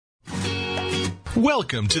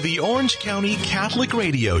Welcome to the Orange County Catholic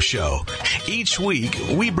Radio Show. Each week,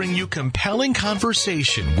 we bring you compelling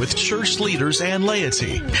conversation with church leaders and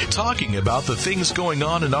laity, talking about the things going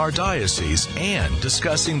on in our diocese and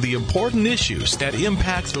discussing the important issues that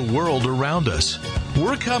impact the world around us.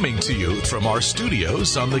 We're coming to you from our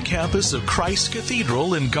studios on the campus of Christ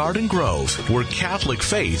Cathedral in Garden Grove, where Catholic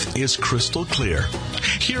faith is crystal clear.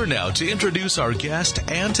 Here now to introduce our guest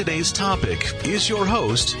and today's topic is your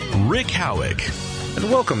host, Rick Howick. And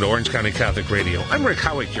welcome to Orange County Catholic Radio. I'm Rick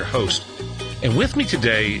Howick, your host. And with me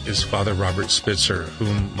today is Father Robert Spitzer,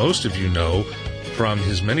 whom most of you know from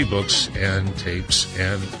his many books and tapes,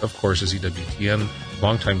 and of course his EWTN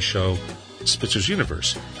longtime show, Spitzer's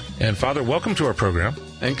Universe. And Father, welcome to our program.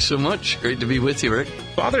 Thanks so much. Great to be with you, Rick.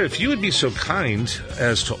 Father, if you would be so kind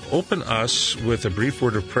as to open us with a brief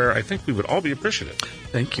word of prayer, I think we would all be appreciative.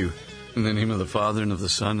 Thank you. In the name of the Father, and of the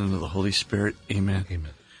Son, and of the Holy Spirit, amen.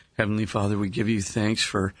 Amen. Heavenly Father, we give you thanks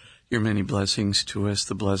for your many blessings to us,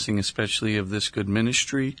 the blessing especially of this good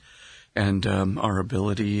ministry and our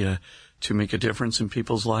ability to make a difference in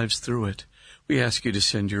people's lives through it. We ask you to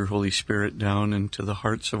send your Holy Spirit down into the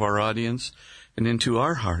hearts of our audience and into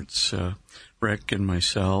our hearts, Rick and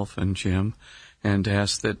myself and Jim, and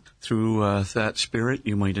ask that through that Spirit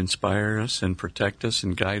you might inspire us and protect us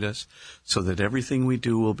and guide us so that everything we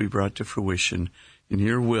do will be brought to fruition in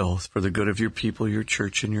your will for the good of your people, your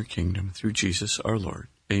church, and your kingdom, through Jesus our Lord.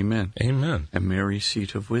 Amen. Amen. And Mary,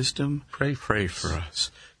 seat of wisdom, pray for us.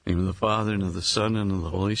 In the name of the Father, and of the Son, and of the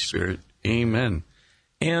Holy Spirit. Amen.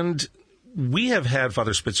 And we have had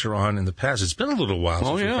Father Spitzer on in the past. It's been a little while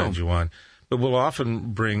since we've had you on. But we'll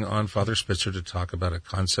often bring on Father Spitzer to talk about a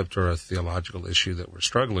concept or a theological issue that we're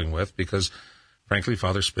struggling with because, frankly,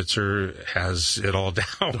 Father Spitzer has it all down.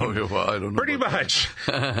 Oh, yeah, well, I don't know. Pretty much.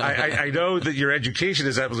 I know that your education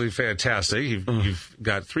is absolutely fantastic. You've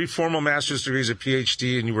got 3 formal master's degrees, a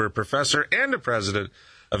PhD, and you were a professor and a president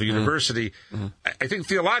of a university. I think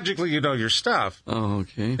theologically you know your stuff. Oh,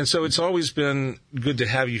 okay. And so it's always been good to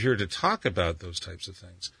have you here to talk about those types of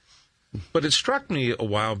things. But it struck me a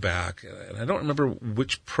while back, and I don't remember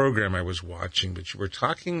which program I was watching, but you were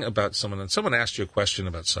talking about someone, and someone asked you a question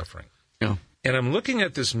about suffering. Yeah. And I'm looking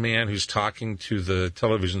at this man who's talking to the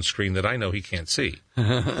television screen that I know he can't see.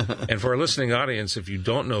 And for our listening audience, if you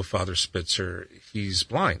don't know Father Spitzer, he's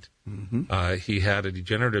blind. Mm-hmm. He had a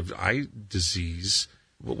degenerative eye disease.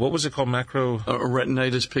 What was it called?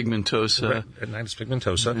 Retinitis pigmentosa. Retinitis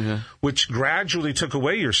pigmentosa, which gradually took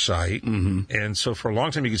away your sight. Mm-hmm. And so for a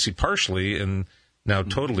long time you could see partially and now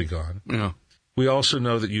totally gone. Yeah. We also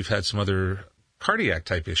know that you've had some other cardiac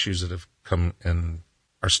type issues that have come and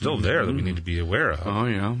are still there that we need to be aware of. Oh,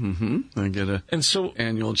 yeah. Mm-hmm. I get a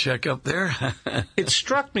annual checkup there. It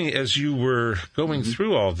struck me as you were going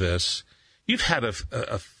through all this, you've had a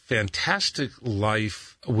fantastic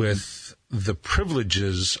life with the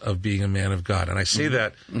privileges of being a man of God. And I say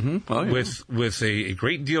that with a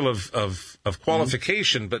great deal of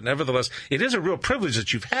qualification, but nevertheless, it is a real privilege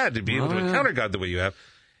that you've had to be able to encounter God the way you have,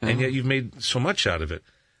 and yet you've made so much out of it.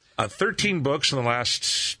 13 books in the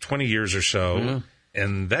last 20 years or so,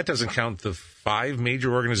 and that doesn't count the 5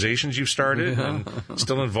 major organizations you've started, and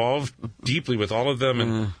still involved deeply with all of them,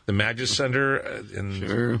 and the Magis Center,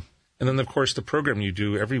 and then, of course, the program you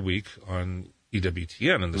do every week on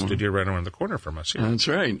EWTN in the studio right around the corner from us here. That's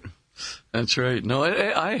right. That's right. No,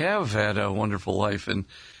 I have had a wonderful life, and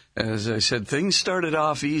as I said, things started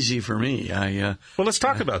off easy for me. Well, let's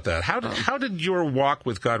talk about that. How did your walk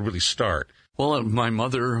with God really start? Well, my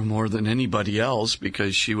mother more than anybody else,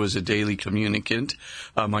 because she was a daily communicant.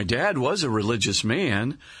 My dad was a religious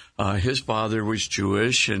man. His father was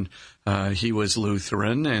Jewish, and he was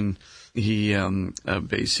Lutheran, and he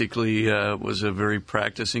basically was a very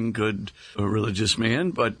practicing, good religious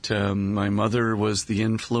man. But my mother was the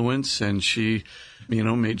influence, and she,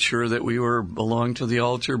 made sure that we belonged to the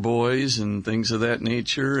altar boys and things of that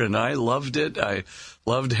nature. And I loved it. I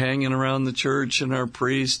loved hanging around the church and our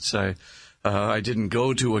priests. I didn't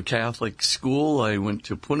go to a Catholic school. I went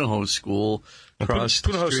to Punahou School.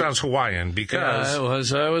 Punahou sounds Hawaiian because...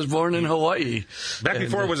 I was born in Hawaii. Back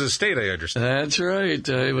before it was a state, I understand. That's right.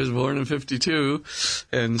 I was born in 1952.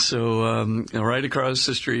 And so right across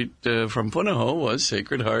the street from Punahou was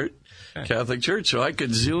Sacred Heart Catholic Church. So I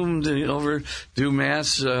could zoom over, do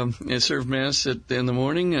Mass, serve Mass in the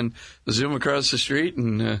morning, and zoom across the street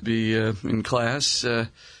and be in class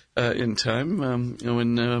in time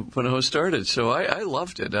when Punahou started. So I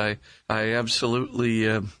loved it. I absolutely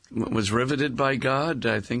was riveted by God.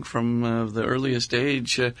 I think from the earliest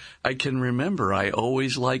age I can remember. I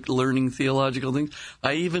always liked learning theological things.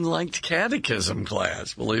 I even liked catechism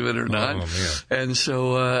class, believe it or not. Oh, man. And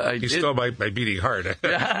so I He's did. still my beating heart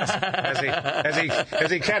as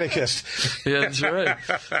a catechist. Yeah,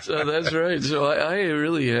 that's right. So I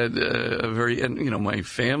really had my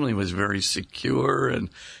family was very secure in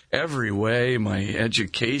every way. My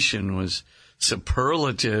education was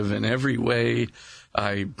superlative in every way.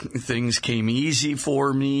 Things came easy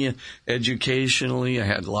for me educationally. I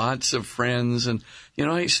had lots of friends, and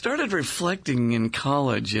I started reflecting in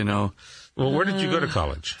college. Well, where did you go to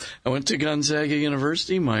college? I went to Gonzaga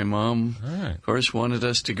University. My mom, of course, wanted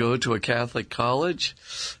us to go to a Catholic college,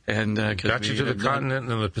 and got you to the continent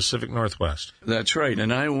and the Pacific Northwest. That's right.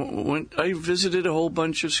 And I visited a whole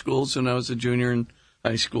bunch of schools when I was a junior in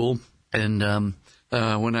high school, and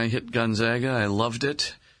when I hit Gonzaga, I loved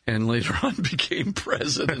it. And later on became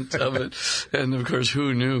president of it. And, of course,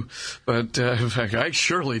 who knew? But, in fact, I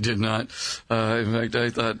surely did not. In fact, I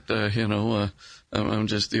thought, I'm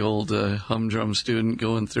just the old humdrum student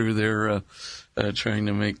going through there trying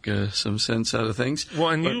to make some sense out of things. Well,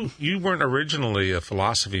 and you weren't originally a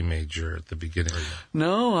philosophy major at the beginning.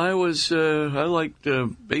 No, I liked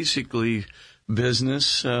basically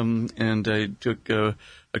business, and I took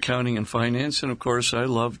accounting and finance. And, of course, I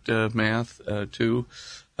loved math, too.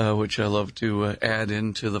 Which I love to add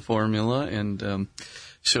into the formula, and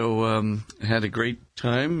so had a great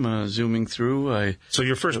time zooming through. So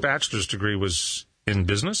your first bachelor's degree was in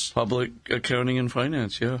business? Public accounting and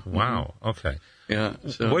finance, yeah. Wow, okay. Yeah.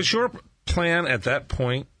 So. Was your plan at that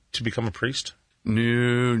point to become a priest?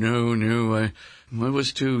 No. I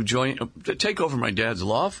was to take over my dad's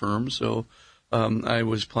law firm, so I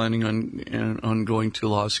was planning on going to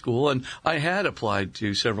law school, and I had applied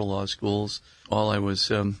to several law schools. While I was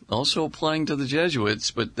also applying to the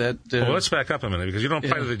Jesuits, but that... well, let's back up a minute, because you don't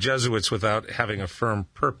apply to the Jesuits without having a firm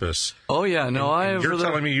purpose. Oh, yeah, no, and you're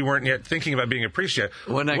telling me you weren't yet thinking about being a priest yet.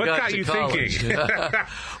 What got to you college. thinking?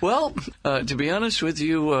 Well, to be honest with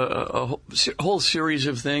you, a whole series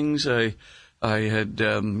of things. I had,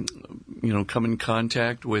 come in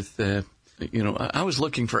contact with, I was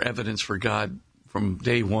looking for evidence for God from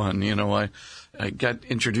day one. I got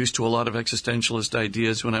introduced to a lot of existentialist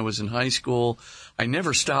ideas when I was in high school. I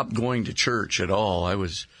never stopped going to church at all. I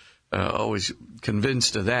was always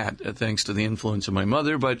convinced of that, thanks to the influence of my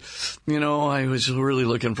mother. But, I was really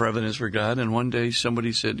looking for evidence for God. And one day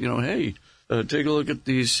somebody said, hey, take a look at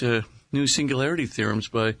these new singularity theorems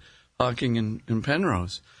by Hawking and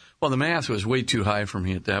Penrose. Well, the math was way too high for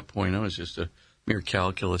me at that point. I was just a mere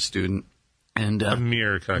calculus student. And a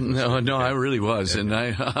mere calculus. No, I really was, and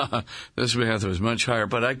this math was much higher.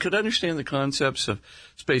 But I could understand the concepts of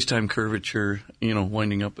space-time curvature,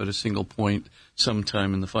 winding up at a single point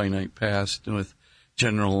sometime in the finite past, with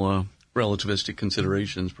general relativistic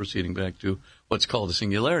considerations proceeding back to what's called a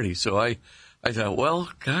singularity. So I thought, well,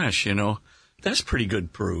 gosh, that's pretty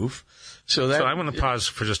good proof. So I want to pause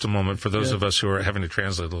for just a moment for those of us who are having to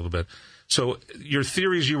translate a little bit. So your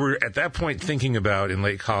theories you were at that point thinking about in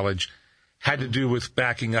late college had to do with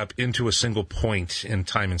backing up into a single point in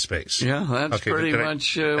time and space. Yeah, that's pretty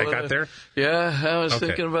much... I got there? Yeah, I was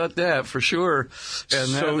thinking about that, for sure. And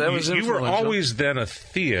so that was you were always then a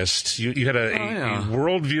theist. You had a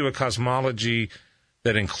worldview, a cosmology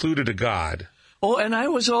that included a God. Oh, and I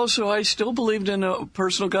still believed in a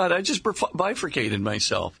personal God. I just bifurcated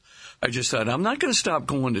myself. I just thought, I'm not going to stop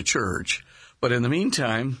going to church. But in the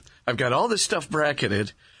meantime, I've got all this stuff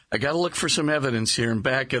bracketed. I got to look for some evidence here and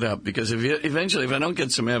back it up, because eventually, if I don't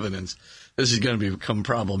get some evidence, this is going to become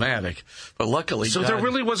problematic. But luckily, so there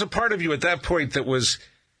really was a part of you at that point that was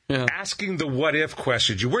asking the what-if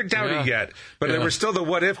questions. You weren't doubting yet, but there were still the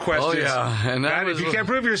what-if questions. Oh, yeah. And God, if you can't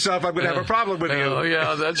prove yourself, I'm going to have a problem with you. Oh,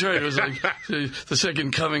 yeah, that's right. It was like the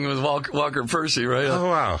second coming with Walker Percy, right? Oh,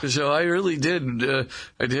 wow. So I really did.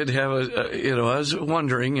 I did have I was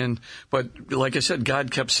wondering, but like I said,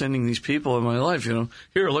 God kept sending these people in my life,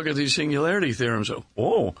 here, look at these singularity theorems.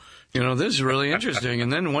 Oh, this is really interesting.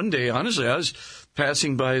 And then one day, honestly, I was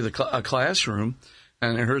passing by a classroom,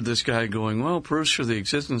 and I heard this guy going, well, proofs for the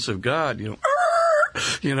existence of God,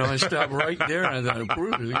 I stopped right there, and I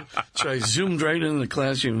thought, so I zoomed right into the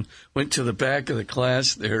classroom, went to the back of the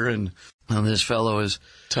class there, and this fellow is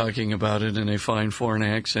talking about it in a fine foreign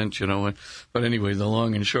accent, But anyway, the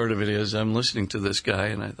long and short of it is, I'm listening to this guy,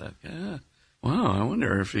 and I thought, wow, I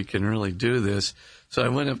wonder if he can really do this. So I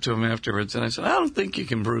went up to him afterwards, and I said, I don't think you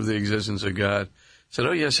can prove the existence of God. He said,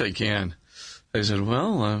 oh, yes, I can. I said,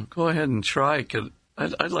 well, go ahead and try.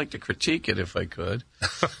 I'd like to critique it if I could.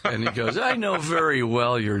 And he goes, I know very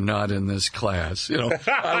well you're not in this class.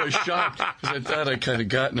 I was shocked because I thought I'd kind of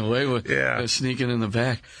gotten away with sneaking in the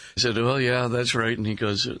back. I said, well, yeah, that's right. And he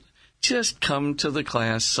goes, just come to the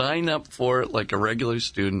class, sign up for it like a regular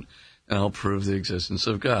student, and I'll prove the existence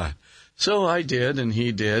of God. So I did, and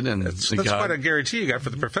he did, and that's quite a guarantee you got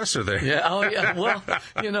for the professor there. Yeah, oh yeah.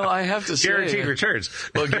 Well, I have to say, guaranteed returns.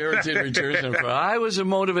 Well, guaranteed returns. I was a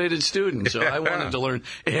motivated student, so I wanted to learn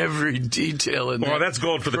every detail in that. Well, that's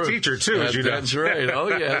gold for the teacher too, as you know. That's right. Oh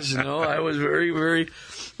yes, I was very, very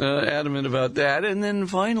adamant about that. And then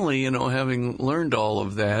finally, having learned all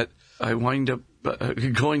of that, I wind up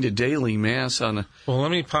going to daily mass on a. Well,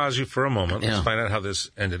 let me pause you for a moment. Let's find out how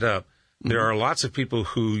this ended up. There are lots of people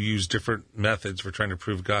who use different methods for trying to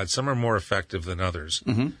prove God. Some are more effective than others.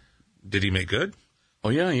 Mm-hmm. Did he make good? Oh,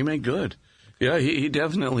 yeah, he made good. Yeah, he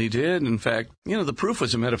definitely did. In fact, the proof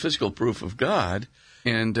was a metaphysical proof of God,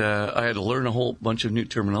 and I had to learn a whole bunch of new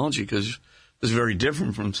terminology because it was very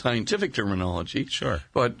different from scientific terminology. Sure.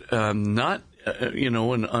 But not,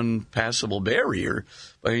 an unpassable barrier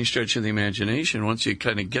by any stretch of the imagination once you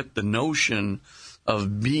kind of get the notion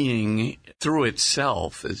of being through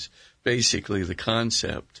itself is basically the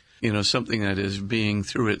concept, something that is being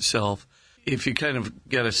through itself. If you kind of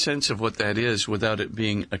get a sense of what that is without it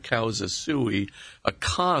being a causa sui, a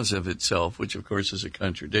cause of itself, which of course is a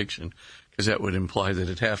contradiction, because that would imply that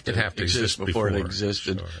it'd have to exist before it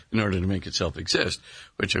existed in order to make itself exist,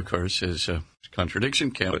 which of course is a contradiction,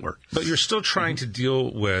 can't work. But you're still trying to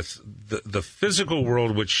deal with the physical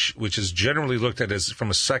world, which is generally looked at as from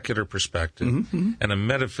a secular perspective, and a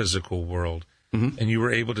metaphysical world. Mm-hmm. And you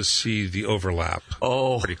were able to see the overlap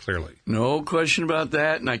pretty clearly. No question about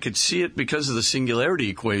that. And I could see it because of the singularity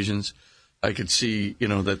equations. I could see,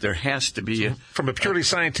 that there has to be from a purely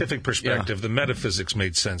scientific perspective, the metaphysics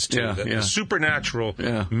made sense too. The supernatural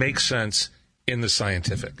makes sense in the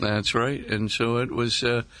scientific. That's right. And so it was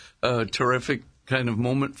a terrific kind of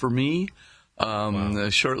moment for me.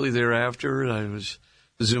 Shortly thereafter, I was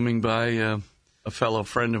zooming by a fellow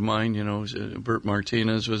friend of mine, Bert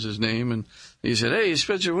Martinez was his name, and he said, hey,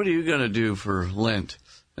 Spitzer, what are you going to do for Lent?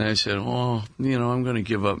 And I said, I'm going to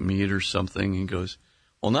give up meat or something. He goes,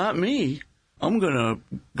 well, not me. I'm going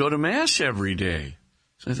to go to Mass every day.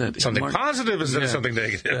 So I thought, something positive instead of something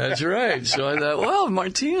negative. That's right. So I thought, well, if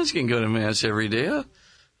Martinez can go to Mass every day,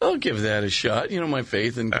 I'll give that a shot. My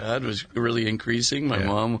faith in God was really increasing. My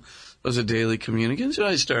mom was a daily communicant, so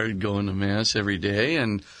I started going to Mass every day,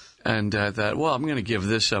 and I thought, well, I'm going to give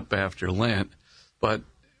this up after Lent. But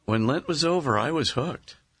when Lent was over, I was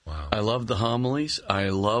hooked. Wow. I loved the homilies. I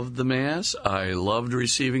loved the Mass. I loved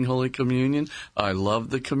receiving Holy Communion. I loved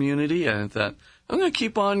the community. And I thought, I'm going to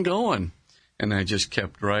keep on going. And I just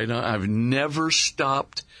kept right on. I've never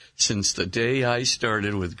stopped since the day I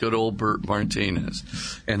started with good old Bert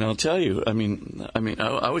Martinez. And I'll tell you,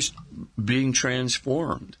 I was being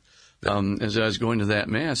transformed as I was going to that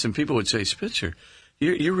Mass. And people would say, Spitzer,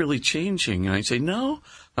 you're really changing. And I'd say, no,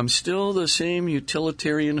 I'm still the same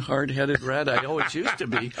utilitarian, hard-headed rat I always used to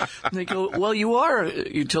be. And they go, well, you are a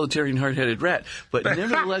utilitarian, hard-headed rat, but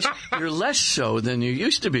nevertheless, you're less so than you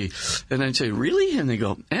used to be. And I'd say, really? And they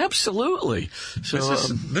go, absolutely. So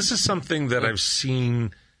this is something that I've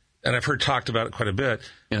seen, and I've heard talked about it quite a bit.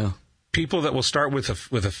 Yeah. People that will start with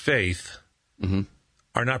a faith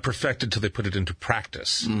are not perfected till they put it into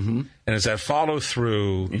practice. Mm-hmm. And it's that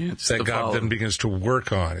follow-through that God then begins to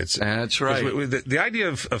work on. That's right. The idea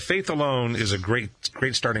of faith alone is a great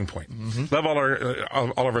starting point. Mm-hmm. Love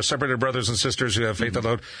all of our separated brothers and sisters who have faith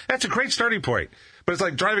alone. That's a great starting point. But it's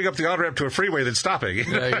like driving up the on-ramp to a freeway then stopping.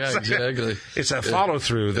 Yeah, exactly. It's that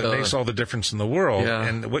follow-through that makes all the difference in the world. Yeah.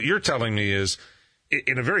 And what you're telling me is,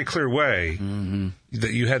 in a very clear way,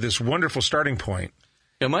 that you had this wonderful starting point.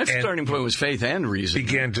 Yeah, my starting point was faith and reason.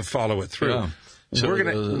 Began to follow it through. Yeah. So we're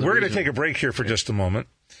gonna take a break here for just a moment,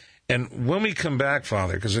 and when we come back,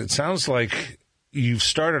 Father, because it sounds like you've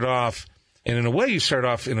started off, and in a way you start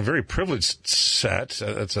off in a very privileged set.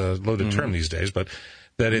 That's a loaded term these days, but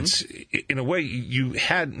that it's in a way you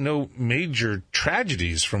had no major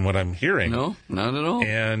tragedies from what I'm hearing. No, not at all.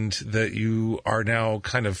 And that you are now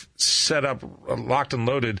kind of set up, locked and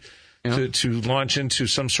loaded. Yeah. To launch into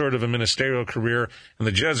some sort of a ministerial career, and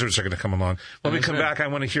the Jesuits are going to come along. When we come back, I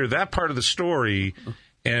want to hear that part of the story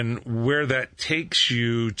and where that takes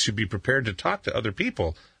you to be prepared to talk to other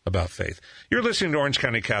people about faith. You're listening to Orange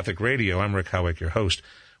County Catholic Radio. I'm Rick Howick, your host.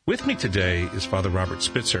 With me today is Father Robert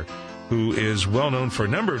Spitzer, who is well known for a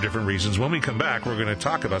number of different reasons. When we come back, we're going to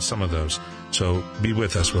talk about some of those. So be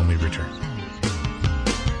with us when we return.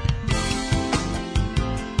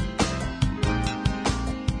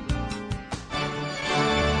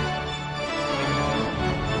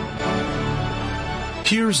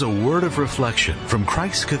 Here's a word of reflection from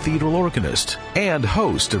Christ Cathedral organist and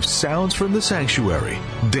host of Sounds from the Sanctuary,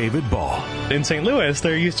 David Ball. In St. Louis,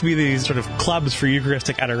 there used to be these sort of clubs for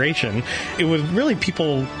Eucharistic adoration. It was really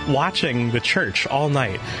people watching the church all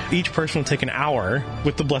night. Each person would take an hour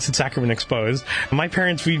with the Blessed Sacrament exposed. My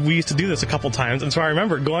parents, we used to do this a couple times, and so I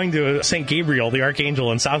remember going to St. Gabriel, the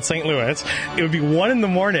Archangel in South St. Louis. It would be 1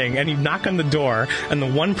 a.m, and you'd knock on the door, and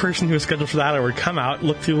the one person who was scheduled for that hour would come out,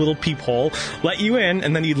 look through a little peephole, let you in,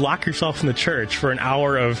 and then you'd lock yourself in the church for an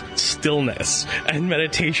hour of stillness and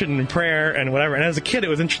meditation and prayer and whatever. And as a kid, it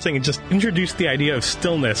was interesting. It just introduced the idea of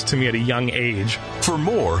stillness to me at a young age. For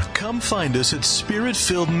more, come find us at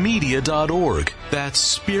spiritfilledmedia.org.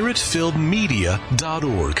 That's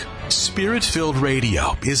spiritfilledmedia.org. Spirit-Filled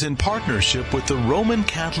Radio is in partnership with the Roman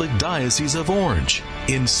Catholic Diocese of Orange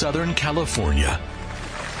in Southern California.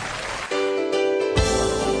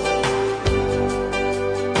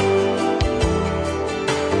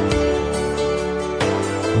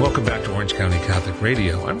 Welcome back to Orange County Catholic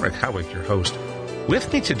Radio. I'm Rick Howick, your host.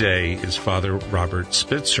 With me today is Father Robert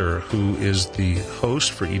Spitzer, who is the host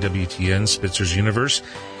for EWTN Spitzer's Universe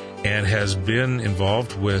and has been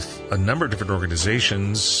involved with a number of different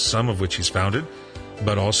organizations, some of which he's founded,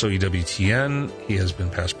 but also EWTN. He has been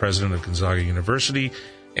past president of Gonzaga University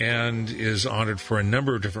and is honored for a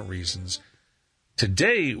number of different reasons.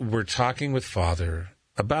 Today, we're talking with Father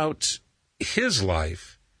about his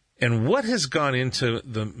life and what has gone into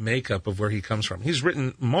the makeup of where he comes from. He's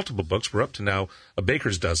written multiple books. We're up to now a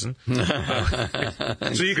baker's dozen.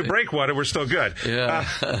 So you can break one and we're still good. Yeah.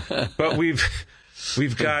 But we've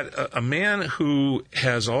got a man who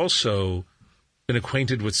has also been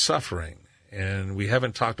acquainted with suffering, and we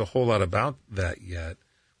haven't talked a whole lot about that yet.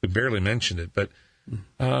 We barely mentioned it, but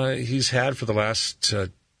he's had for the last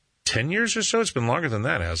 10 years or so. It's been longer than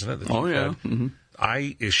that, hasn't it? Oh, yeah. Mm-hmm.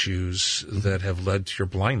 Eye issues that have led to your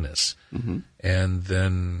blindness, and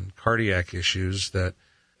then cardiac issues that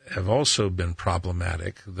have also been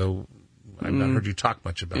problematic, though I've not heard you talk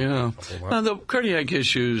much about it. The cardiac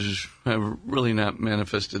issues have really not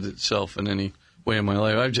manifested itself in any way in my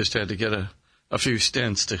life. I've just had to get a few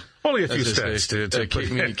stents to... Only a few stents to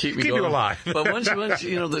keep me going. You alive. But once, the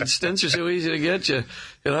stents are so easy to get.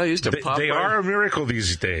 I used to pop... They are a miracle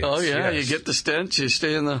these days. Oh, yeah. Yes. You get the stents, you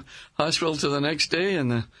stay in the hospital till the next day,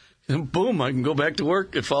 and boom, I can go back to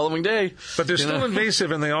work the following day. But they're still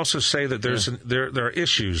invasive, and they also say that there are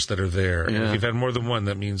issues that are there. Yeah. If you've had more than one,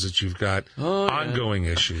 that means that you've got ongoing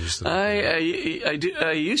issues. I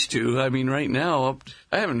used to. I mean, right now,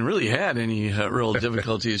 I haven't really had any real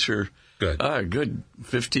difficulties for... Good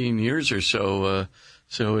 15 years or so.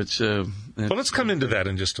 So it's... well, let's come into that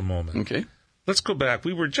in just a moment. Okay. Let's go back.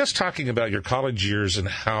 We were just talking about your college years and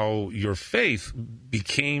how your faith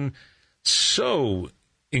became so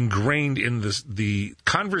ingrained in the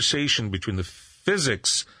conversation between the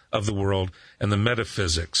physics of the world and the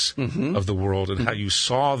metaphysics of the world, and how you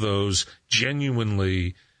saw those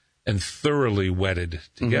genuinely and thoroughly wedded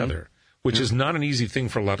together. Which is not an easy thing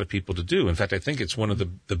for a lot of people to do. In fact, I think it's one of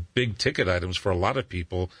the big ticket items for a lot of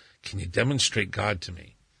people. Can you demonstrate God to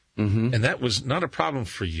me? And that was not a problem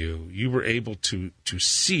for you. You were able to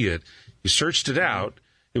see it. You searched it out.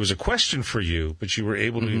 It was a question for you, but you were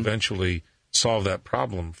able to eventually solve that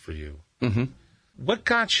problem for you. What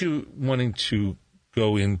got you wanting to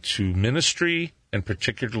go into ministry and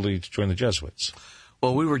particularly to join the Jesuits?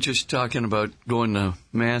 Well, we were just talking about going to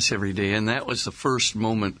Mass every day, and that was the first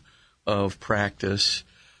moment of practice,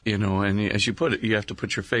 and as you put it, you have to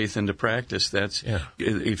put your faith into practice.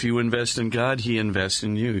 If you invest in God, He invests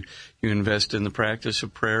in you. You invest in the practice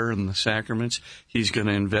of prayer and the sacraments, He's going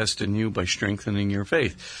to invest in you by strengthening your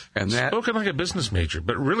faith. And that spoken like a business major,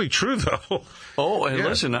 but really true though.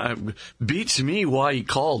 Listen, beats me why He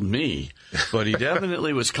called me, but He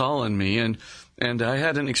definitely was calling me. And I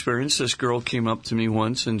had an experience. This girl came up to me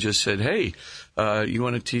once and just said, "Hey, you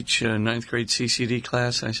want to teach a 9th grade CCD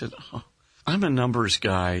class?" I said, "I'm a numbers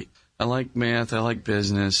guy. I like math. I like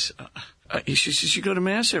business." She says, "You go to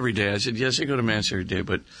Mass every day?" I said, "Yes, I go to Mass every day,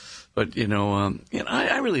 but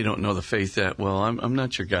I really don't know the faith that well. I'm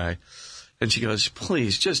not your guy." And she goes,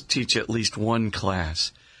 "Please, just teach at least one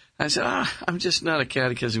class." I said, "I'm just not a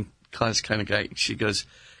catechism class kind of guy." She goes,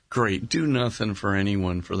 "Great, do nothing for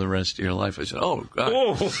anyone for the rest of your life." I said, "Oh, God."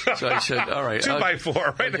 Oh. So I said, "All right.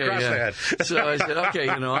 2x4, right across the head. So I said, "Okay,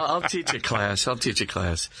 I'll teach a class. And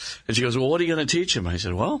she goes, "Well, what are you going to teach him?" I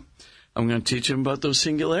said, "Well, I'm going to teach him about those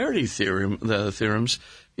singularity theorems,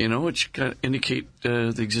 which kind of indicate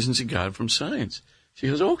the existence of God from science." She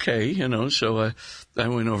goes, "Okay, So I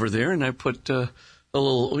went over there and I put a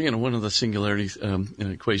little, one of the singularity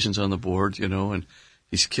equations on the board, and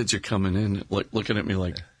these kids are coming in, looking at me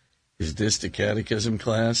like, is this the catechism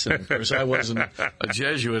class? And of course, I wasn't a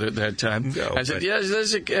Jesuit at that time. No, I said, yes,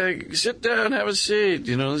 sit down, have a seat.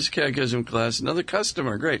 This is catechism class. Another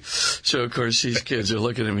customer, great. So, of course, these kids are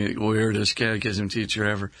looking at me, weirdest catechism teacher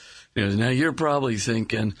ever. Now, you're probably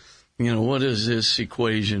thinking, what is this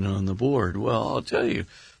equation on the board? Well, I'll tell you,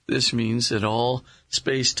 this means that all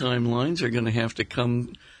space-time lines are going to have to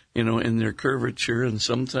come, in their curvature and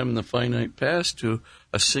sometime in the finite past to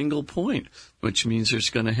a single point, which means there's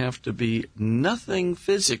going to have to be nothing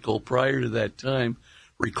physical prior to that time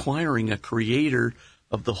requiring a creator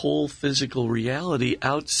of the whole physical reality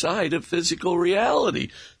outside of physical reality,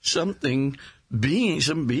 some being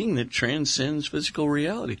that transcends physical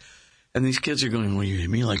reality. And these kids are going, well, you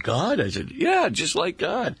mean like God? I said, yeah, just like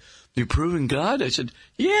God. You proving God? I said,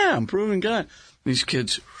 yeah, I'm proving God. These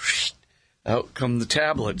kids, out come the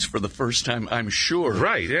tablets for the first time, I'm sure,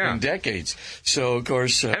 right, yeah, in decades. So, of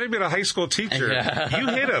course... having been a high school teacher, you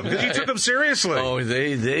hit them because you took them seriously. Oh,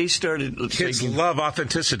 they started... Kids love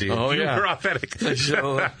authenticity. Oh, you yeah. were authentic.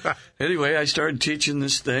 So, anyway, I started teaching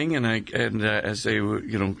this thing, and as they were,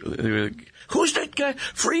 they were like, who's that guy?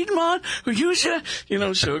 Friedman? Who's that?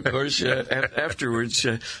 So, of course, afterwards,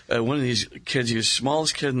 one of these kids, he was the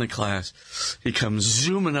smallest kid in the class, he comes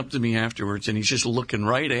zooming up to me afterwards, and he's just looking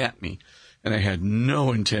right at me. And I had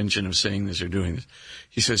no intention of saying this or doing this.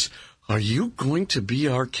 He says, are you going to be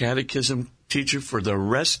our catechism teacher for the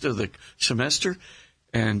rest of the semester?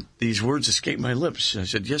 And these words escaped my lips. I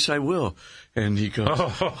said, yes, I will. And he goes,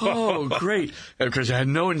 oh, great. And of course, I had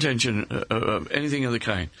no intention of anything of the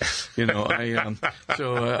kind. I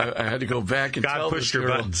had to go back and tell this girl.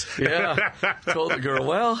 God pushed your buttons. Yeah. Told the girl,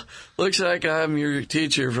 well, looks like I'm your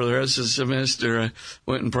teacher for the rest of the semester. I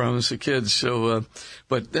went and promised the kids. So,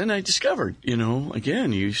 but then I discovered,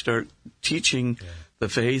 again, you start teaching the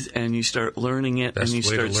faith, and you start learning it, and you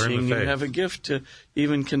start seeing you have a gift to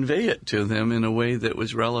even convey it to them in a way that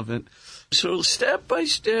was relevant. So step by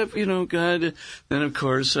step, God. Then, of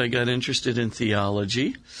course, I got interested in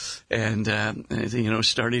theology, and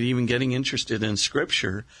started even getting interested in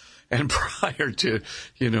Scripture. And prior to,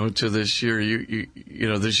 to this year,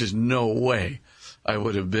 there's just no way I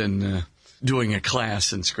would have been doing a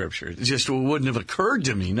class in Scripture. It just wouldn't have occurred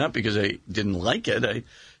to me, not because I didn't like it. I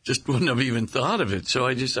just wouldn't have even thought of it. So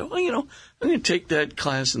I just thought, well, I'm going to take that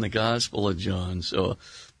class in the Gospel of John. So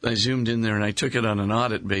I zoomed in there, and I took it on an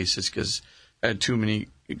audit basis because I had too many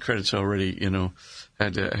credits already,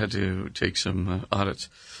 had to take some audits.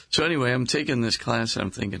 So anyway, I'm taking this class, and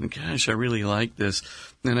I'm thinking, gosh, I really like this.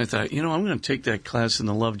 And I thought, I'm going to take that class in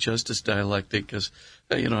the love justice dialectic because,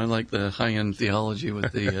 I like the high-end theology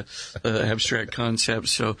with the abstract concepts.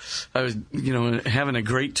 So I was, having a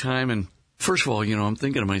great time. And first of all, I'm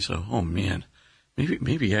thinking to myself, oh, man,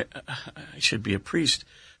 maybe I should be a priest.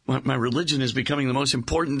 My religion is becoming the most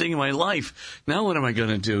important thing in my life. Now what am I going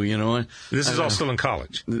to do, This is all still in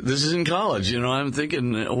college. This is in college, I'm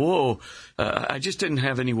thinking, whoa, I just didn't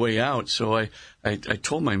have any way out. So I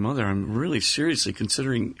told my mother, I'm really seriously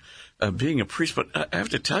considering being a priest, but I have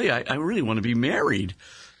to tell you, I really want to be married.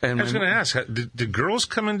 And I was going to ask, did girls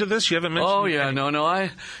come into this? You haven't mentioned. Oh yeah, no.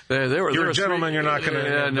 There You're a gentleman. You're not going to.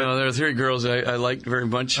 Yeah, no. There are three girls I liked very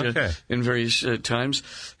much in various times.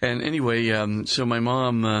 And anyway, so my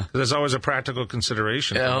mom. There's always a practical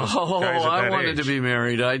consideration. I wanted to be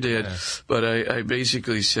married. I did, but I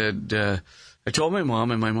basically said. I told my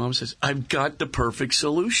mom, and my mom says, I've got the perfect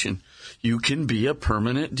solution. You can be a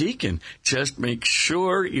permanent deacon. Just make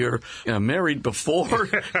sure you're married before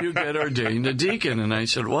you get ordained a deacon. And I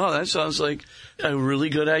said, wow, that sounds like a really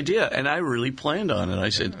good idea. And I really planned on it. I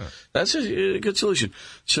said, that's a good solution.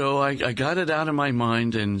 So I got it out of my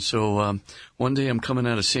mind. And so one day I'm coming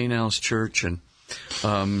out of St. Al's Church, and,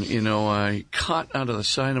 I caught out of the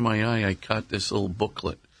side of my eye, I caught this little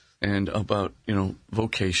booklet and about,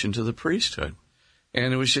 vocation to the priesthood.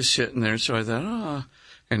 And it was just sitting there. So I thought,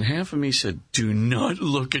 and half of me said, do not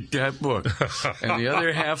look at that book. And the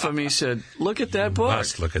other half of me said, look at that book. You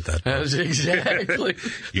must look at that book. That's exactly.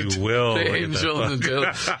 You will. The angel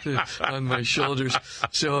on my shoulders.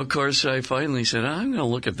 So, of course, I finally said, I'm going to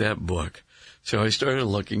look at that book. So I started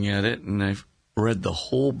looking at it, and I read the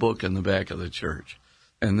whole book in the back of the church.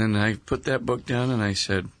 And then I put that book down, and I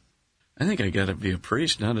said, I think I got to be a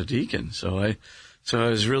priest, not a deacon. So I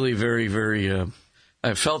was really very, very,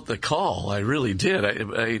 I felt the call. I really did.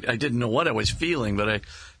 I didn't know what I was feeling, but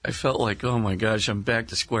I felt like, oh my gosh, I'm back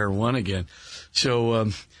to square one again.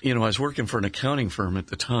 So, I was working for an accounting firm at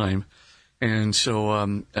the time. And so,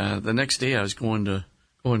 the next day I was going to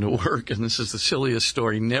work, and this is the silliest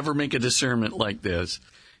story. Never make a discernment like this.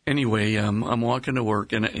 anyway, I'm walking to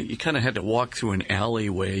work, and you kind of had to walk through an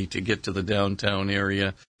alleyway to get to the downtown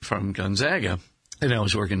area from Gonzaga. And I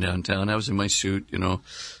was working downtown. I was in my suit,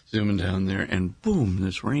 zooming down there, and boom,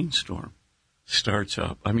 this rainstorm starts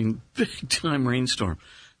up. I mean, big time rainstorm.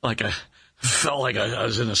 Felt like I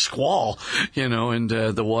was in a squall, and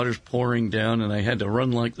the water's pouring down, and I had to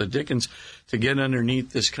run like the dickens to get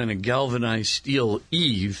underneath this kind of galvanized steel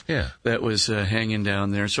eave that was hanging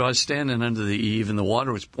down there. So I was standing under the eave, and the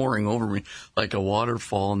water was pouring over me like a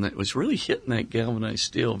waterfall, and it was really hitting that galvanized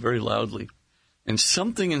steel very loudly. And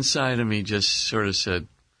something inside of me just sort of said,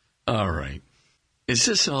 all right, is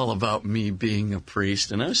this all about me being a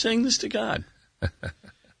priest? And I was saying this to God. I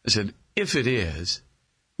said, if it is,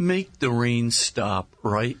 make the rain stop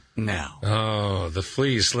right now. Oh, the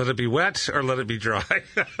fleece. Let it be wet or let it be dry.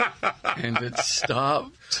 And it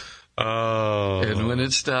stopped. Oh. And when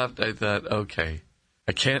it stopped, I thought, okay,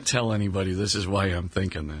 I can't tell anybody this is why I'm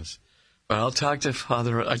thinking this. But I'll talk to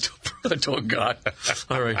Father. I told God.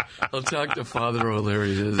 All right, I'll talk to Father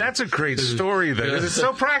O'Leary. That's a great story, though. It's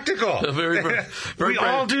so practical. We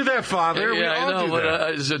all do that, Father. Yeah, I know,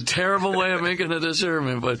 but it's a terrible way of making a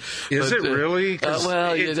discernment. But is it really?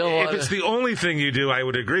 Well, if it's the only thing you do, I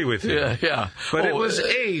would agree with you. Yeah. But it was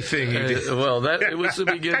a thing you did. Well, it was the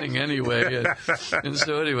beginning anyway. And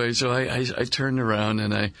so anyway, so I turned around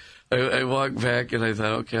and I walked back and I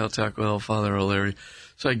thought, okay, I'll talk with Father O'Leary.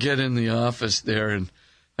 So I get in the office there and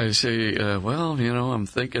I say, I'm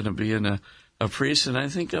thinking of being a priest and I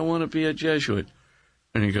think I want to be a Jesuit.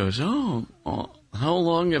 And he goes, oh, how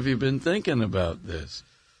long have you been thinking about this?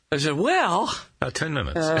 I said, well... About 10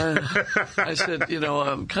 minutes. I said,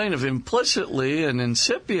 kind of implicitly and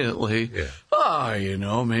incipiently,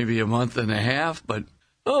 maybe a month and a half, but,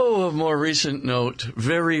 of more recent note,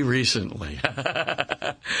 very recently.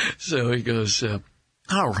 So he goes,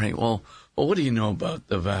 all right, well, what do you know about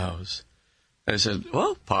the vows? I said,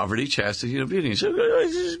 well, poverty, chastity, and obedience. He said,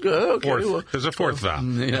 okay. There's a fourth vow.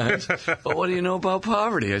 Yeah. But what do you know about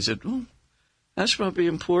poverty? I said, well, that's about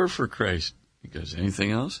being poor for Christ. He goes,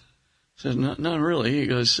 anything else? I said, not really. He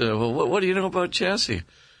goes, well, what do you know about chastity?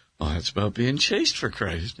 Well, that's about being chaste for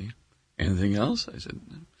Christ. Anything else? I said,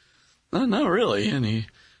 no, not really. And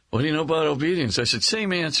what do you know about obedience? I said,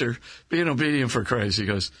 same answer, being obedient for Christ. He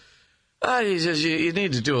goes, he says, you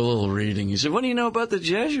need to do a little reading. He said, what do you know about the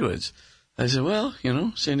Jesuits? I said, well,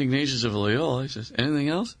 St. Ignatius of Loyola. He says, anything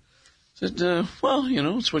else? I said,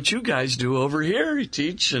 it's what you guys do over here. You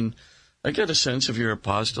teach, and I get a sense of your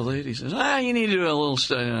apostolate. He says, you need to do a little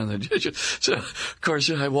study on the Jesuits. So, of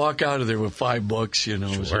course, I walk out of there with 5 books,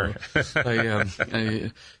 Sure. So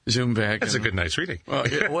I zoom back. That's a good night's reading.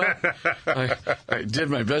 I did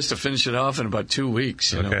my best to finish it off in about 2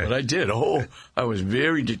 weeks, okay. But I did. I was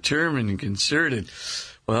very determined and concerted.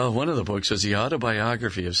 Well, one of the books was the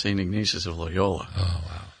autobiography of St. Ignatius of Loyola. Oh,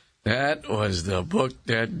 wow. That was the book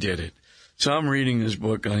that did it. So I'm reading this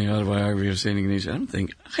book on the autobiography of St. Ignatius, and I'm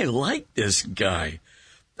thinking, I like this guy.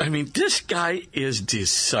 I mean, this guy is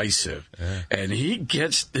decisive, and he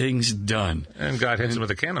gets things done. And God hits him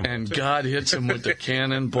with a cannonball. And God hits him with the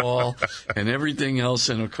cannonball and everything else.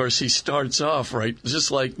 And, of course, he starts off, right, just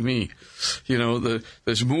like me.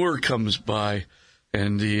 This Moor comes by,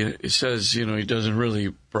 and he says, he doesn't really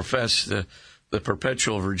profess the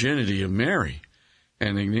perpetual virginity of Mary.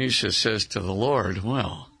 And Ignatius says to the Lord,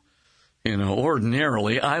 well...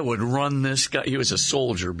 ordinarily I would run this guy. He was a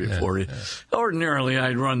soldier before. Ordinarily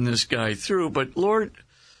I'd run this guy through, but Lord,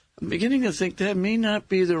 I'm beginning to think that may not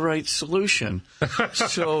be the right solution.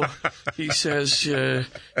 So he says,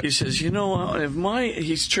 he's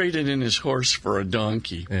traded in his horse for a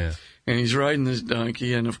donkey, and he's riding this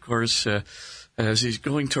donkey, and of course, as he's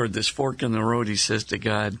going toward this fork in the road, he says to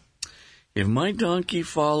God, if my donkey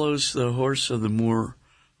follows the horse of the Moor,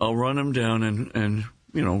 I'll run him down and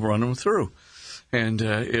run them through. And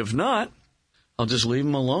if not, I'll just leave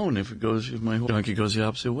them alone if my donkey goes the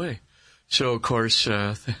opposite way. So, of course,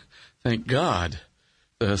 thank God,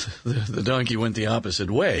 the donkey went the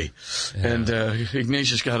opposite way. Yeah. And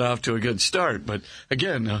Ignatius got off to a good start. But,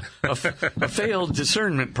 again, a failed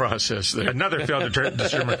discernment process there. Another failed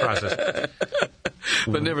discernment process.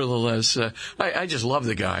 But nevertheless, I just love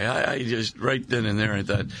the guy. I just, right then and there, I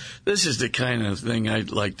thought, this is the kind of thing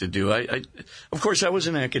I'd like to do. Of course, I was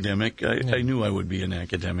an academic. I knew I would be an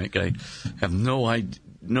academic. I have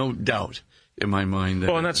no doubt in my mind.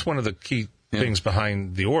 And that's one of the key things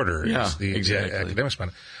behind the order. Is the academics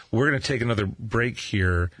behind it. We're going to take another break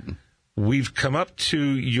here. We've come up to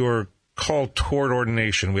your call toward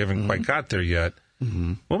ordination. We haven't quite got there yet.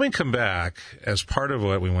 Mm-hmm. When we come back, as part of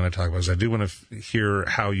what we want to talk about, is I do want to hear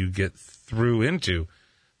how you get through into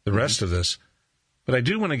the rest of this. But I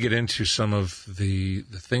do want to get into some of the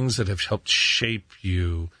things that have helped shape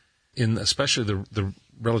you in especially the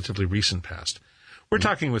relatively recent past. We're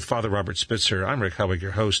talking with Father Robert Spitzer. I'm Rick Howig,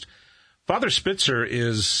 your host. Father Spitzer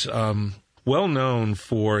is well known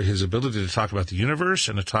for his ability to talk about the universe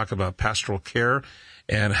and to talk about pastoral care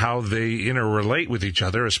and how they interrelate with each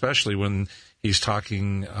other, especially when he's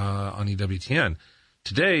talking on EWTN.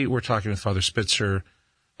 Today, we're talking with Father Spitzer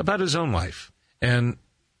about his own life. And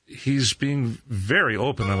he's being very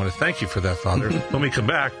open. I want to thank you for that, Father. When we come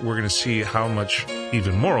back, we're going to see how much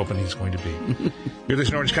even more open he's going to be. You're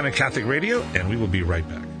listening to Orange County Catholic Radio, and we will be right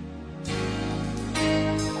back.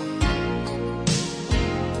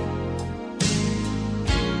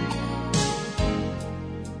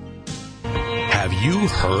 Have you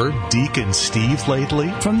heard Deacon Steve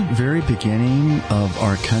lately? From the very beginning of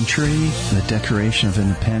our country, the Declaration of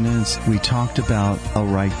Independence, we talked about a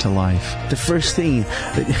right to life. The first thing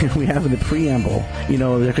that we have in the preamble, the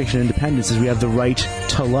Declaration of Independence, is we have the right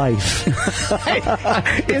to life.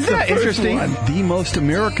 Isn't that interesting? The most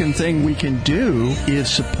American thing we can do is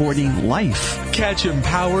supporting life. Catch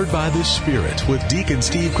Empowered by the Spirit with Deacon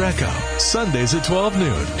Steve Greco, Sundays at 12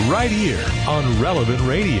 noon, right here on Relevant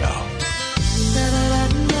Radio.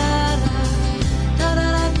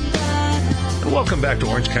 Welcome back to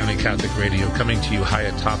Orange County Catholic Radio, coming to you high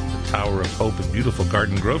atop the Tower of Hope in beautiful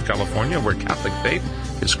Garden Grove, California, where Catholic faith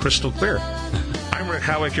is crystal clear. I'm Rick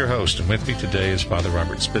Howig, your host, and with me today is Father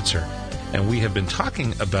Robert Spitzer. And we have been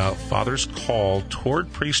talking about Father's call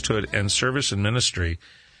toward priesthood and service and ministry.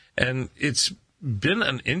 And it's been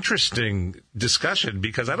an interesting discussion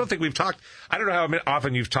because I don't think we've talked, I don't know how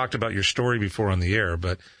often you've talked about your story before on the air,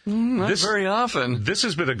 but not very often. This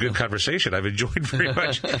has been a good conversation. I've enjoyed very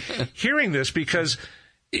much hearing this because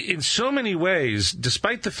in so many ways,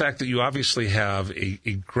 despite the fact that you obviously have a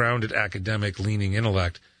grounded academic leaning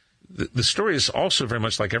intellect, the story is also very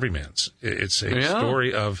much like every man's. It's a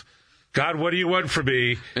story of, God, what do you want from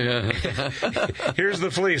me? Yeah. Here's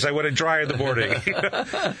the fleece. I want it dry in the morning.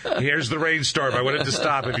 Here's the rainstorm. I want it to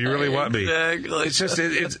stop if you really want me. Exactly. It's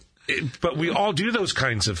just, but we all do those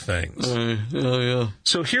kinds of things. Yeah.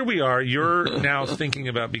 So here we are. You're now thinking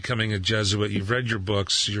about becoming a Jesuit. You've read your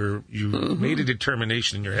books. You made a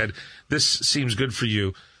determination in your head. This seems good for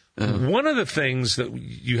you. One of the things that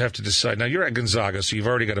you have to decide, now you're at Gonzaga, so you've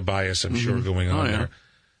already got a bias, I'm sure, going on there.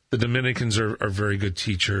 The Dominicans are very good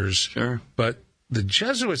teachers. Sure. But the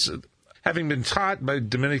Jesuits, having been taught by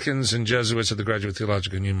Dominicans and Jesuits at the Graduate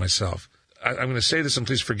Theological Union myself, I'm going to say this, and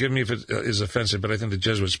please forgive me if it is offensive, but I think the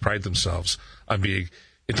Jesuits pride themselves on being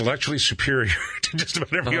intellectually superior to just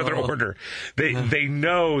about every other order. They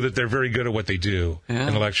know that they're very good at what they do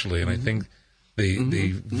intellectually, and I think they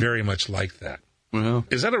very much like that. Well,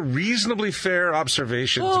 is that a reasonably fair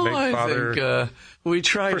observation to make, Father? I think we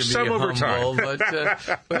try to be humble,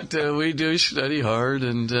 but we do study hard.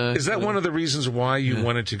 And is that one of the reasons why you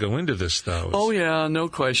wanted to go into this, though? Oh, yeah, no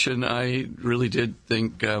question. I really did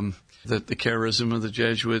think that the charism of the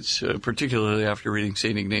Jesuits, particularly after reading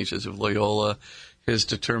St. Ignatius of Loyola, his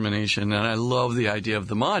determination, and I love the idea of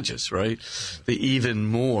the Magis, right? The even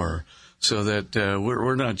more, so that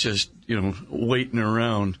we're not just, waiting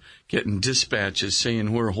around getting dispatches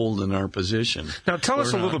saying we're holding our position. Now, tell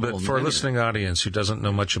us a little bit for our listening audience who doesn't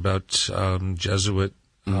know much about Jesuit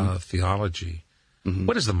theology. Mm-hmm.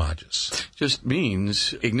 What is the Magis? Just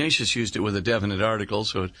means, Ignatius used it with a definite article,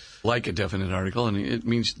 so like a definite article, and it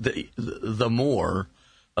means the more,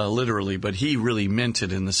 literally, but he really meant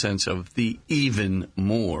it in the sense of the even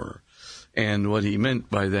more. And what he meant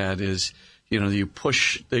by that is, you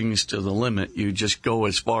push things to the limit. You just go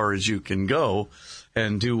as far as you can go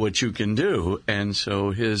and do what you can do. And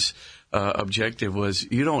so his objective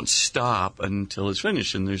was you don't stop until it's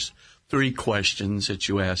finished. And there's 3 questions that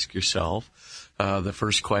you ask yourself. The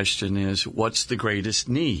first question is, what's the greatest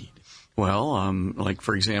need? Well, like,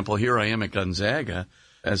 for example, here I am at Gonzaga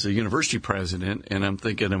as a university president, and I'm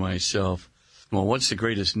thinking to myself, well, what's the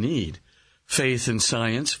greatest need? Faith in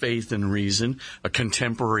science, faith in reason, a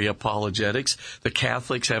contemporary apologetics. The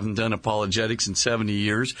Catholics haven't done apologetics in 70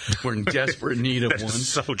 years. We're in desperate need of one.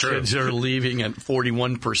 So true. Kids are leaving at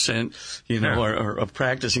 41%, our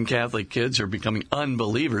practicing Catholic kids are becoming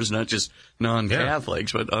unbelievers, not just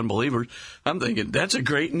non-Catholics, but unbelievers. I'm thinking, that's a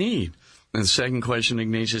great need. And the second question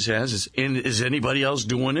Ignatius has is anybody else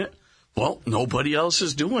doing it? Well, nobody else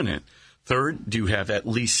is doing it. Third, do you have at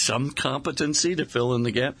least some competency to fill in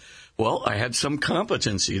the gap? Well, I had some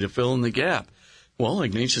competency to fill in the gap. Well,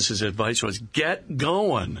 Ignatius's advice was get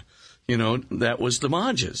going. That was the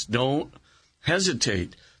Magis. Don't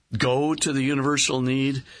hesitate. go to the universal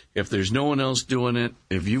need. If there's no one else doing it,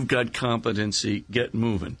 if you've got competency, get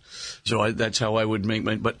moving. So that's how I would make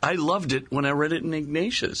but I loved it when I read it in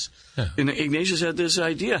Ignatius. Yeah. And Ignatius had this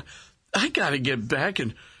idea, I got to get back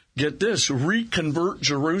and get this, reconvert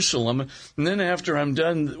Jerusalem, and then after I'm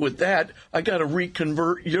done with that, I got to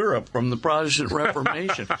reconvert Europe from the Protestant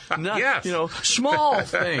Reformation. Not, yes. Small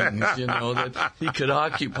things, that he could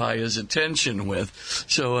occupy his attention with.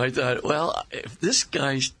 So I thought, well, if this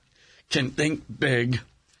guy can think big,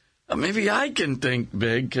 maybe I can think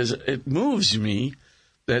big, because it moves me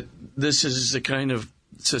that this is the kind of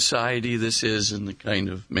society this is and the kind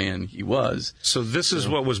of man he was. So this is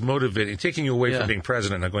what was motivating, taking you away from being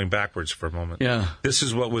president, now going backwards for a moment. Yeah. This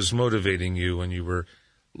is what was motivating you when you were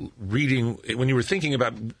reading, when you were thinking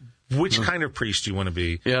about which kind of priest you want to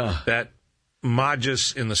be. Yeah. That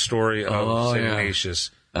Magus in the story of St.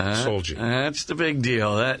 Ignatius sold you. That's the big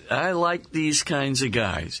deal. I like these kinds of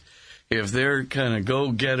guys. If they're kind of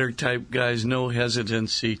go-getter type guys, no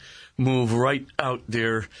hesitancy, move right out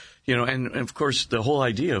there. And of course, the whole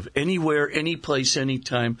idea of anywhere, any place,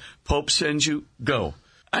 anytime, Pope sends you, go.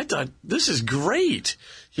 I thought, this is great.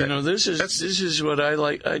 This is what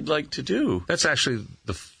I'd like to do. That's actually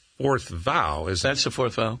the fourth vow, isn't it? That's the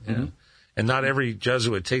fourth vow. Yeah. Mm-hmm. And not every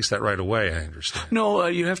Jesuit takes that right away, I understand. No,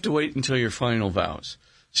 you have to wait until your final vows.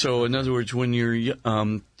 So, in other words, when you're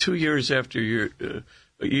 2 years after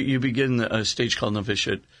you begin a stage called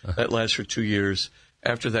novitiate. That lasts for 2 years.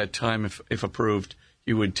 After that time, if approved,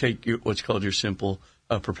 you would take what's called your simple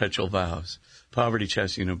perpetual vows, poverty,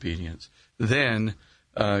 chastity, and obedience. Then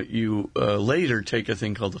you later take a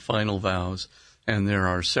thing called the final vows, and there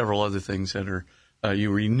are several other things that are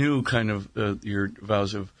you renew kind of your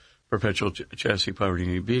vows of perpetual chastity, poverty,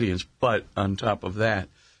 and obedience. But on top of that,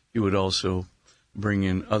 you would also bring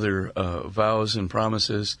in other vows and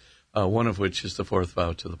promises, one of which is the fourth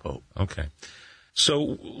vow to the Pope. Okay.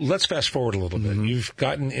 So let's fast forward a little bit. You've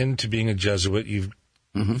gotten into being a Jesuit. You've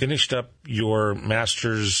finished up your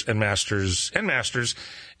master's, and then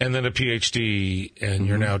a PhD, and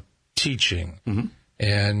you're now teaching.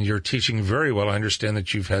 And you're teaching very well. I understand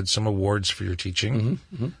that you've had some awards for your teaching,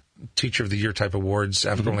 Teacher of the Year type awards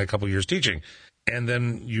after only a couple of years teaching. And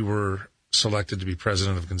then you were selected to be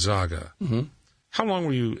president of Gonzaga. How long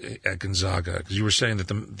were you at Gonzaga? Because you were saying that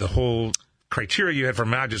the whole criteria you had for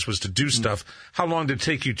Magus was to do stuff. How long did it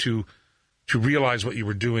take you to realize what you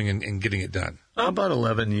were doing and getting it done? About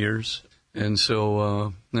 11 years. And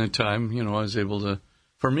so that time, I was able to,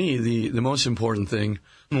 for me, the most important thing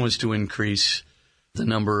was to increase the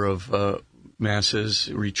number of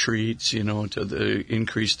masses, retreats, to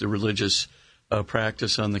increase the religious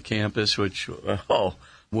practice on the campus, which,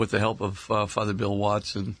 with the help of Father Bill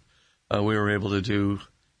Watson, we were able to do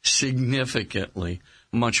significantly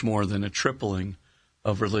much more than a tripling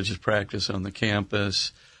of religious practice on the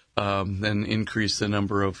campus, then increase the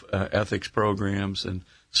number of ethics programs and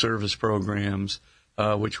service programs,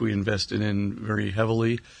 which we invested in very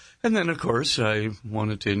heavily. And then, of course, I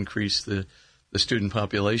wanted to increase the student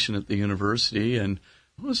population at the university, and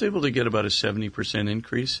I was able to get about a 70%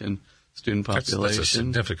 increase in student population. That's a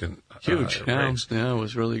significant huge. raise. Yeah, it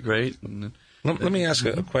was really great. Let me ask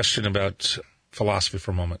a question about philosophy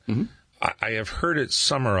for a moment. I have heard it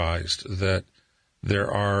summarized that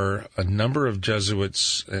there are a number of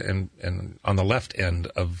Jesuits and on the left end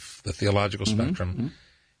of the theological spectrum,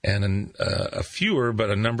 and a fewer,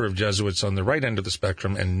 but a number of Jesuits on the right end of the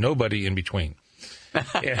spectrum, and nobody in between.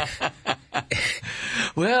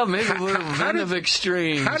 Well, maybe we're one of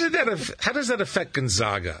extremes. How does that affect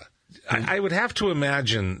Gonzaga? I would have to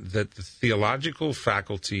imagine that the theological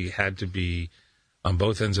faculty had to be on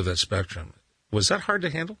both ends of that spectrum. Was that hard to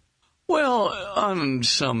handle? Well, on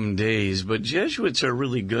some days, but Jesuits are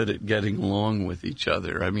really good at getting along with each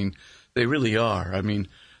other. I mean, they really are. I mean,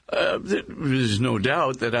 there's no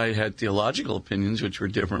doubt that I had theological opinions which were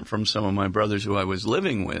different from some of my brothers who I was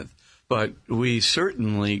living with, but we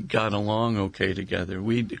certainly got along okay together.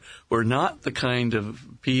 We were not the kind of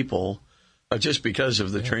people, just because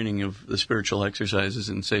of the training of the spiritual exercises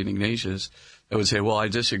in St. Ignatius, that would say, well, I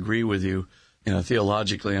disagree with you.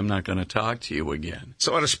 Theologically, I'm not going to talk to you again.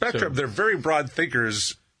 So on a spectrum, they're very broad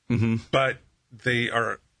thinkers, but they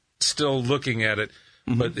are still looking at it.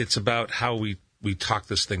 But it's about how we talk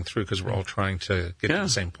this thing through, because we're all trying to get to the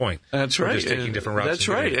same point. That's we're right. Just taking different routes. That's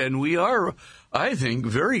right. And we are, I think,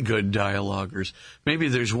 very good dialoguers. Maybe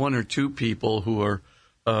there's one or two people who are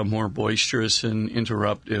more boisterous and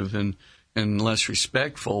interruptive and less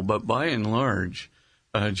respectful, but by and large,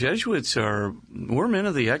 Jesuits we're men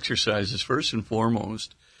of the exercises first and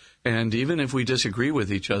foremost, and even if we disagree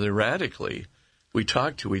with each other radically, we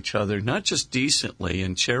talk to each other, not just decently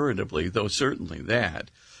and charitably, though certainly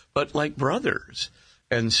that, but like brothers.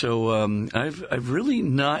 And so I've really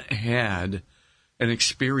not had an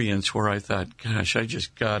experience where I thought, gosh, I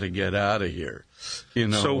just got to get out of here.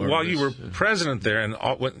 So while you were president there, and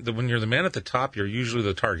when you're the man at the top, you're usually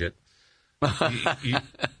the target.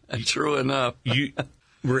 True enough. You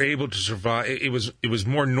were able to survive. It was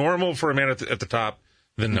more normal for a man at the top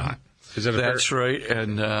than not. Is that That's right.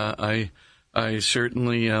 And I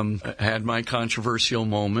certainly had my controversial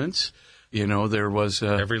moments. There was...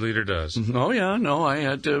 Every leader does. Oh, yeah. No, I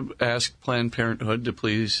had to ask Planned Parenthood to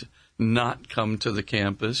please not come to the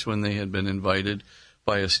campus when they had been invited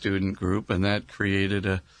by a student group, and that created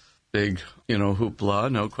a big,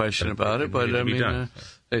 hoopla, no question about it. But,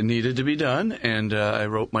 it needed to be done, and I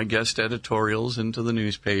wrote my guest editorials into the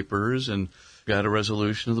newspapers and got a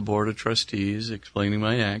resolution of the Board of Trustees explaining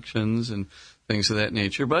my actions and things of that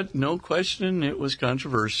nature. But no question, it was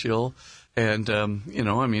controversial. And,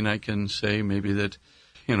 I can say maybe that,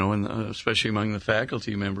 especially among the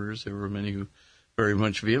faculty members, there were many who very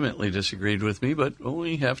much vehemently disagreed with me, but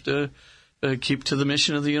we have to keep to the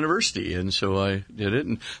mission of the university. And so I did it.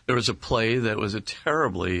 And there was a play that was a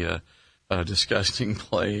terribly disgusting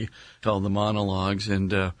play called The Monologues.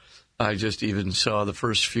 And I just even saw the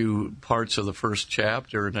first few parts of the first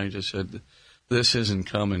chapter, and I just said, this isn't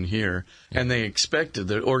coming here. And they expected,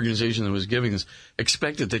 the organization that was giving this,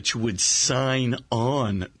 expected that you would sign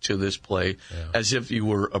on to this play as if you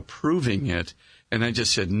were approving it. And I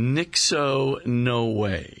just said, nixo, no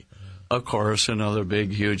way. Of course, another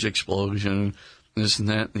big, huge explosion, this and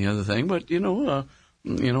that and the other thing. But,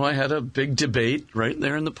 I had a big debate right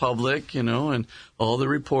there in the public, and all the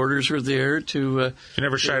reporters were there to... you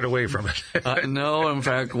never shied away from it. No, in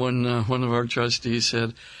fact, one of our trustees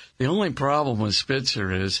said, the only problem with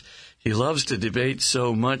Spitzer is he loves to debate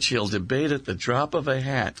so much he'll debate at the drop of a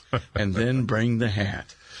hat and then bring the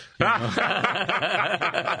hat.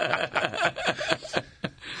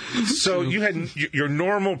 So you had your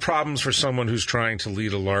normal problems for someone who's trying to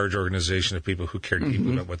lead a large organization of people who care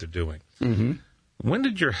deeply about what they're doing. Mm-hmm. When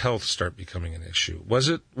did your health start becoming an issue? Was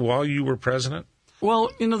it while you were president?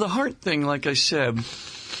 Well, the heart thing, like I said,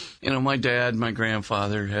 my dad, my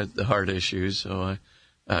grandfather had the heart issues, so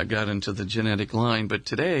I got into the genetic line. But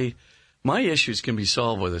today, my issues can be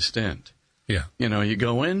solved with a stent. Yeah. You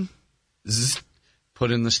go in, zzz,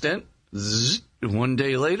 put in the stent, zzz, one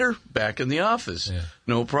day later, back in the office. Yeah.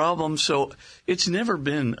 No problem. So it's never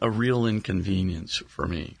been a real inconvenience for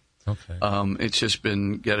me. Okay. It's just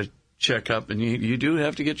been get a checkup, and you do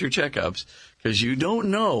have to get your checkups because you don't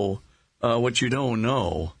know what you don't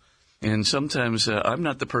know. And sometimes I'm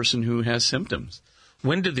not the person who has symptoms.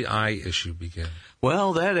 When did the eye issue begin?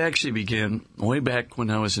 Well, that actually began way back when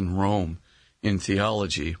I was in Rome in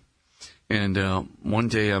theology. And one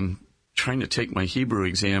day I'm trying to take my Hebrew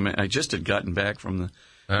exam. I just had gotten back from the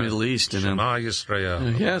Middle East. And Shema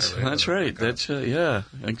Yisrael. Yes, that's right. That's yeah,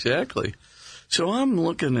 exactly. So I'm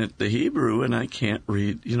looking at the Hebrew, and I can't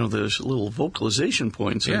read, there's little vocalization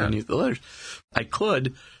points underneath the letters. I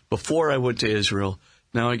could before I went to Israel.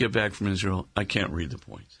 Now I get back from Israel, I can't read the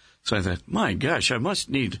points. So I thought, my gosh, I must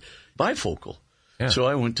need bifocal. Yeah. So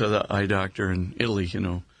I went to the eye doctor in Italy,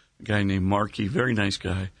 a guy named Marchi, very nice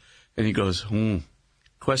guy. And he goes,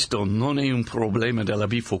 questo non è un problema della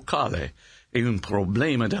bifocale, è un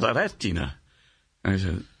problema della retina. I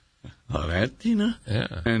said, retina?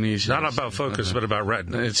 Yeah. And he says, not about focus, but about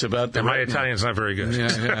retina. It's about the and retina. My Italian's not very good.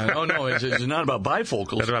 Yeah. Oh, no, it's not about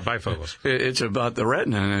bifocals. It's about bifocals. It's about the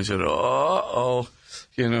retina. And I said,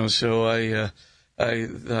 so I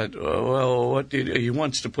thought, well, he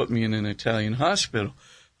wants to put me in an Italian hospital.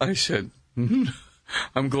 I said,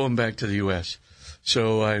 I'm going back to the U.S.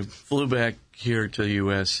 So I flew back here to the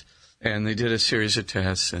U.S., and they did a series of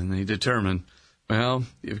tests, and they determined, well,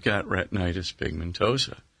 you've got retinitis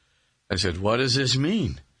pigmentosa. I said, what does this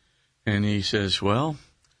mean? And he says, well,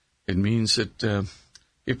 it means that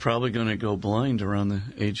you're probably going to go blind around the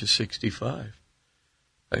age of 65.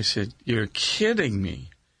 I said, you're kidding me.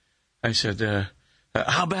 I said,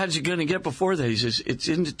 how bad is it going to get before that? He says, it's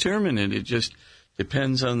indeterminate. It just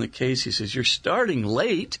depends on the case. He says, you're starting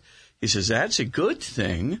late. He says, that's a good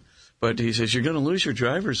thing. But he says, you're going to lose your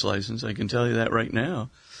driver's license. I can tell you that right now.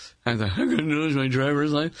 I thought, I'm going to lose my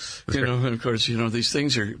driver's license. And of course, these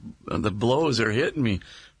things the blows are hitting me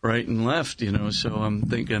right and left, So I'm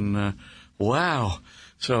thinking, wow.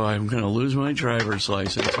 So I'm going to lose my driver's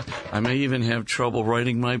license. I may even have trouble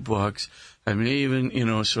writing my books. I may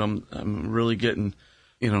even, so I'm really getting,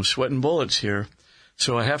 sweating bullets here.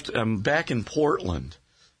 So I'm back in Portland.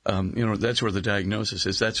 that's where the diagnosis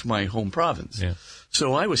is. That's my home province. Yeah.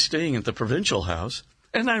 So I was staying at the provincial house,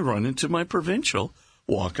 and I run into my provincial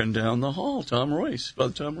walking down the hall, Father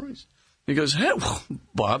Tom Royce. He goes, "Hey,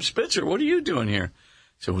 Bob Spitzer, what are you doing here?"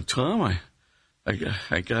 I said, "Well, Tom,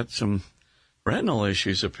 I got some retinal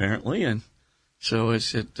issues apparently, and so I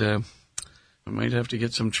said, I might have to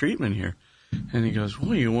get some treatment here." And he goes,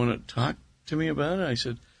 "Well, you want to talk to me about it?" I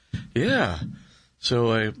said, "Yeah."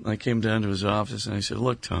 So I came down to his office and I said,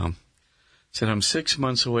 "Look, Tom," I said, "I'm 6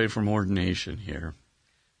 months away from ordination here,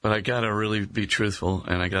 but I got to really be truthful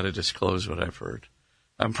and I got to disclose what I've heard.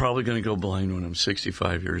 I'm probably going to go blind when I'm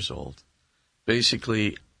 65 years old.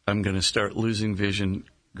 Basically, I'm going to start losing vision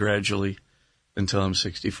gradually until I'm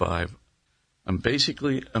 65. I'm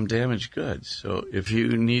damaged goods. So if you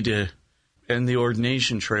need to end the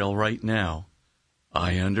ordination trail right now,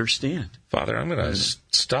 I understand." Father, I'm going to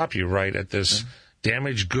stop you right at this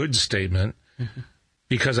damaged goods statement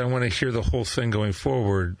because I want to hear the whole thing going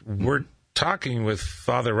forward. We're talking with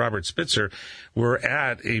Father Robert Spitzer. We're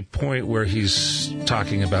at a point where he's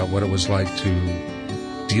talking about what it was like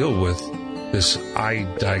to deal with this eye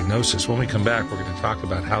diagnosis. When we come back, we're going to talk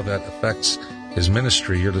about how that affects his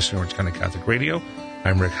ministry. You're listening to Orange County Catholic Radio.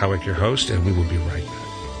 I'm Rick Howick, your host, and we will be right back.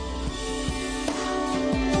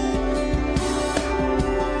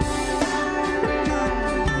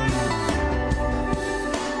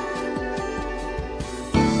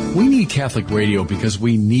 We need Catholic radio because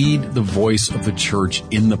we need the voice of the Church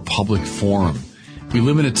in the public forum. We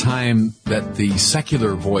live in a time that the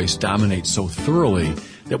secular voice dominates so thoroughly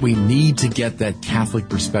that we need to get that Catholic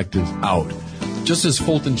perspective out. Just as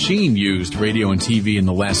Fulton Sheen used radio and TV in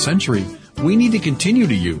the last century, we need to continue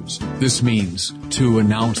to use this means to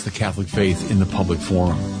announce the Catholic faith in the public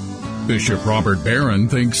forum. Bishop Robert Barron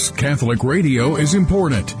thinks Catholic radio is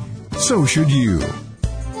important. So should you.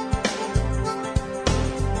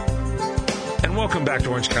 And welcome back to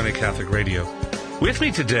Orange County Catholic Radio. With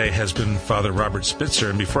me today has been Father Robert Spitzer,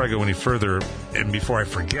 and before I go any further, and before I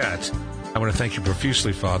forget, I want to thank you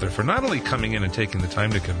profusely, Father, for not only coming in and taking the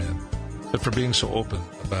time to come in, but for being so open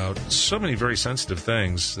about so many very sensitive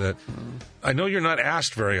things that I know you're not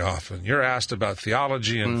asked very often. You're asked about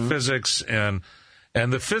theology and physics and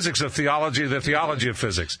the physics of theology, the theology of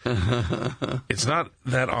physics. It's not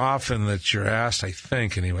that often that you're asked, I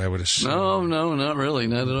think, anyway, I would assume. No, not really,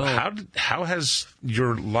 not at all. How has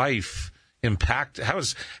your life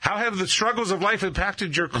how have the struggles of life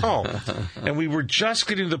impacted your call? And we were just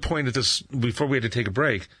getting to the point at this, before we had to take a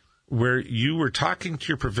break, where you were talking to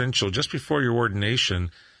your provincial just before your ordination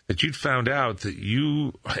that you'd found out that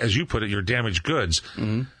you, as you put it, you're damaged goods.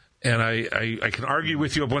 Mm-hmm. And I can argue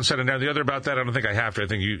with you on one side and down the other about that. I don't think I have to. I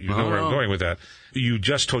think you know where I'm going with that. You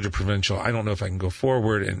just told your provincial, I don't know if I can go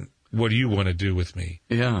forward, and what do you want to do with me?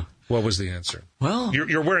 Yeah. What was the answer? Well,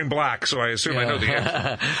 you're wearing black, so I assume I know the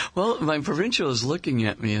answer. Well, my provincial is looking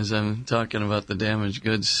at me as I'm talking about the damaged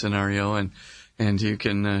goods scenario, and you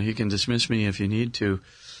can dismiss me if you need to.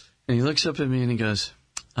 And he looks up at me and he goes,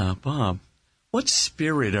 "Bob, what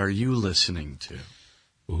spirit are you listening to?"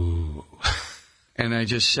 Ooh. And I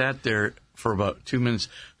just sat there for about 2 minutes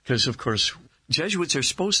because, of course, Jesuits are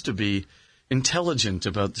supposed to be intelligent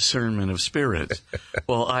about discernment of spirits.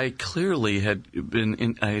 Well, I clearly had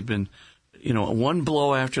been, one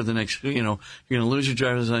blow after the next, you're going to lose your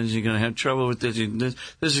driver's license, you're going to have trouble with this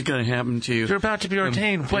is going to happen to you. You're about to be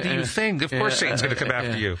ordained. What do you think? Of course Satan's going to come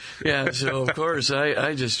after you. Yeah, so of course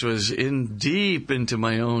I just was deep into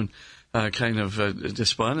my own kind of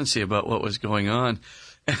despondency about what was going on.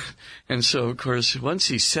 And so, of course, once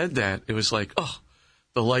he said that, it was like,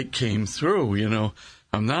 the light came through,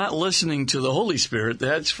 I'm not listening to the Holy Spirit,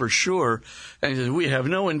 that's for sure. And he said, "We have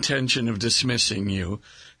no intention of dismissing you."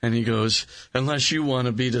 And he goes, "Unless you want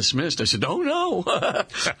to be dismissed." I said, "Oh, no."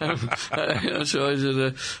 So I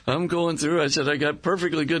said, "I'm going through." I said, "I got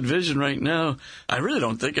perfectly good vision right now. I really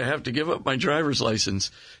don't think I have to give up my driver's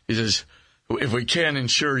license." He says, "If we can't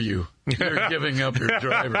insure you, you're giving up your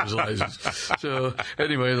driver's license." So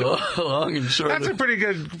anyway, the long and short. That's a pretty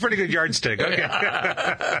good yardstick. Okay.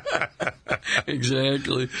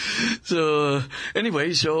 Exactly. So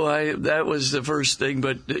anyway, that was the first thing.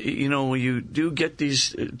 But you do get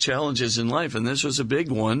these challenges in life, and this was a big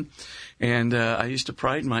one. And I used to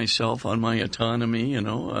pride myself on my autonomy.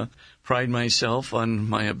 Pride myself on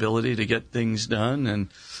my ability to get things done, and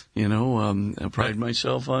I pride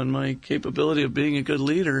myself on my capability of being a good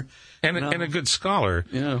leader and a good scholar.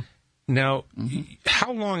 Yeah. Now,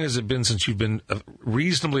 how long has it been since you've been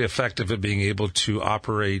reasonably effective at being able to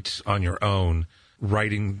operate on your own,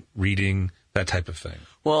 writing, reading, that type of thing?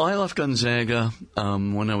 Well, I left Gonzaga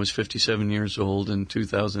when I was 57 years old in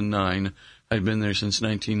 2009. I'd been there since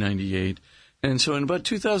 1998. And so in about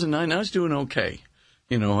 2009, I was doing okay.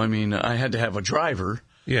 I had to have a driver.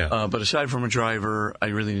 Yeah. But aside from a driver, I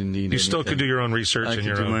really didn't need anything. You still could do your own research. I could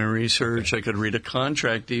do my research. Okay. I could read a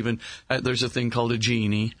contract even. There's a thing called a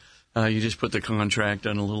genie. You just put the contract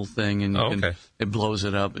on a little thing, and it blows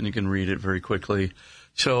it up, and you can read it very quickly.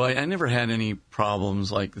 So I never had any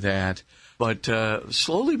problems like that. But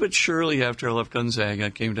slowly but surely, after I left Gonzaga, I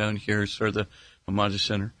came down here, started the Modus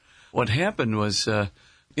Center. What happened was, I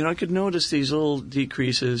could notice these little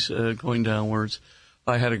decreases going downwards.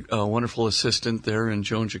 I had a wonderful assistant there in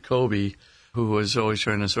Joan Jacoby, who was always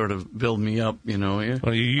trying to sort of build me up, Well,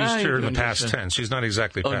 you used her in the past tense. She's not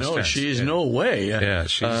exactly past tense. Oh, no, she's no way. Yeah,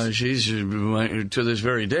 she's to this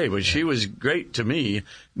very day. But she was great to me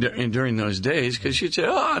during those days because she'd say,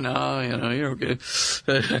 oh, no, you're okay.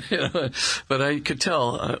 But I could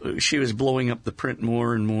tell she was blowing up the print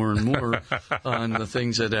more and more and more on the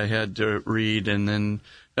things that I had to read. And then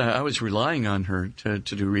I was relying on her to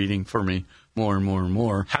do reading for me more and more and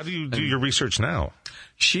more. How do you do your research now?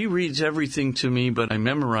 She reads everything to me, but I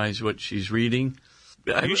memorize what she's reading.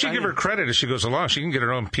 You should give her credit as she goes along. She can get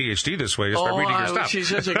her own PhD this way just by reading your stuff. She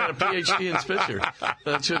says I got a PhD in Spitzer.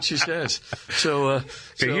 That's what she says. So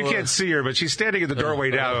you can't see her, but she's standing in the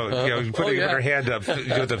doorway now, putting her hand up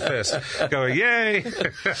with a fist, going, yay!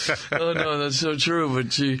 Oh, no, that's so true.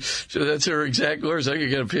 But that's her exact words. I could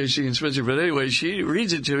get a PhD in Spitzer. But anyway, she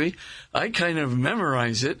reads it to me. I kind of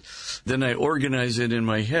memorize it. Then I organize it in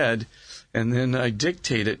my head. And then I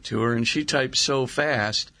dictate it to her, and she types so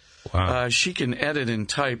fast. Wow. She can edit and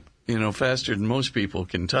type, faster than most people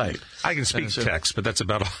can type. I can speak text, but that's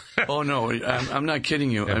about all. Oh, no, I'm not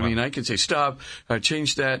kidding you. Yeah, I can say, stop,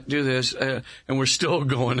 change that, do this, and we're still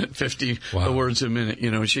going at 50 words a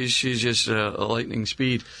minute. She's just a lightning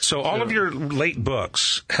speed. So all of your late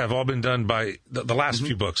books have all been done by, the last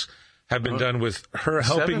few books have been done with her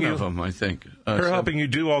helping 7 of them, I think. Her helping you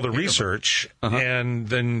do all the research, and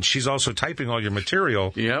then she's also typing all your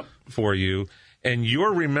material for you, and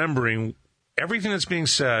you're remembering everything that's being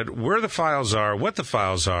said, where the files are, what the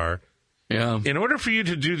files are. Yeah. In order for you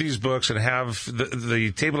to do these books and have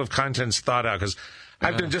the table of contents thought out, because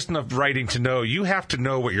I've done just enough writing to know you have to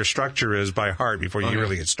know what your structure is by heart before you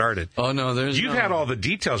really get started. Oh, no, You've had all the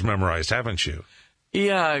details memorized, haven't you?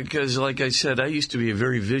 Yeah, because like I said, I used to be a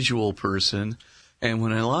very visual person, and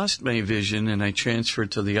when I lost my vision and I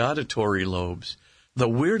transferred to the auditory lobes, the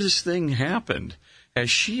weirdest thing happened. As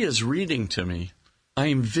she is reading to me, I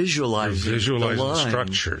am visualizing the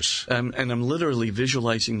structures. And I'm literally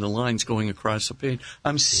visualizing the lines going across the page.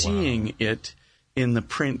 I'm seeing it in the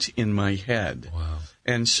print in my head. Wow.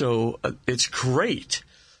 And so it's great.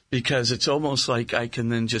 Because it's almost like I can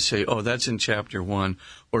then just say, oh, that's in chapter 1.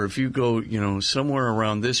 Or if you go, somewhere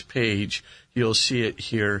around this page, you'll see it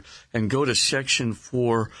here. And go to section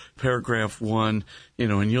 4, paragraph 1,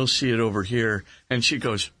 and you'll see it over here. And she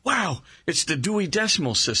goes, wow, it's the Dewey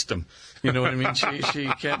Decimal System. You know what I mean? She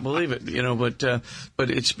can't believe it,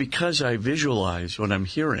 but it's because I visualize what I'm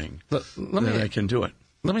hearing that I can do it.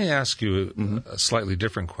 Let me ask you a slightly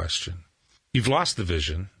different question. You've lost the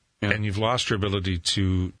vision, and you've lost your ability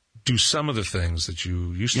to do some of the things that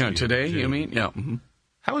you used to do. Today, you mean? Yeah. Mm-hmm.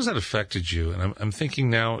 How has that affected you? And I'm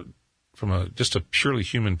thinking now from just a purely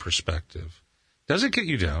human perspective. Does it get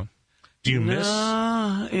you down? Do you miss?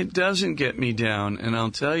 No, it doesn't get me down. And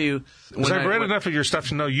I'll tell you. Because I've read enough of your stuff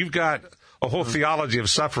to know you've got a whole theology of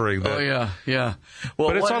suffering. Oh, yeah. Well,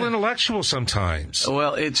 but it's all intellectual sometimes.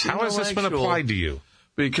 Well, it's How has this been applied to you?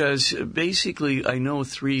 Because basically I know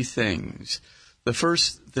 3 things. The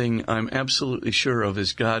first thing I'm absolutely sure of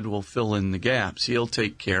is God will fill in the gaps. He'll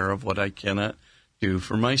take care of what I cannot do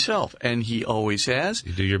for myself. And He always has.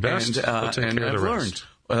 You do your best. And I've learned.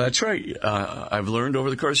 Well, that's right. I've learned over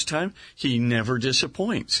the course of time, He never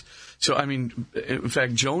disappoints. So, in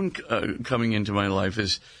fact, Joan coming into my life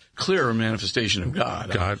is clear manifestation of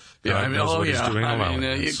God. God knows what He's doing alone.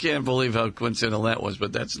 You can't believe how coincidental that was,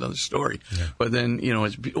 but that's another story. Yeah. But then,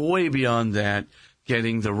 it's way beyond that.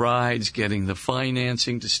 Getting the rides, getting the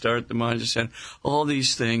financing to start the Modus Center, all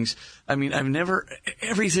these things.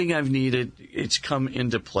 Everything I've needed, it's come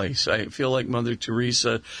into place. I feel like Mother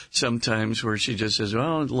Teresa sometimes where she just says,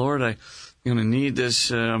 oh, Lord, I'm going to need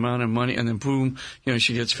this amount of money. And then boom,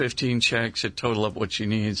 she gets 15 checks that total up what she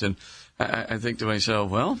needs. And I think to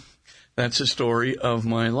myself, well, that's the story of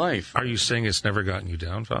my life. Are you saying it's never gotten you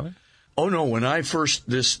down, Father? Oh, no. When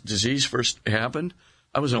this disease first happened,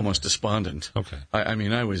 I was almost despondent. Okay.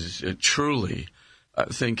 I was truly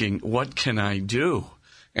thinking, what can I do?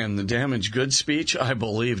 And the damaged goods speech, I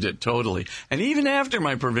believed it totally. And even after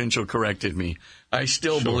my provincial corrected me, I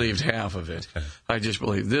still believed half of it. Okay. I just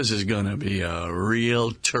believed this is going to be a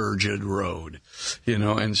real turgid road,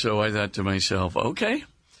 And so I thought to myself, okay,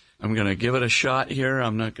 I'm going to give it a shot here.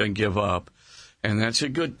 I'm not going to give up. And that's a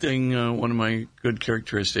good thing, one of my good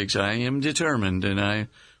characteristics. I am determined, and I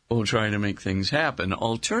will try to make things happen.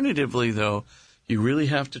 Alternatively, though, you really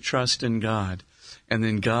have to trust in God. And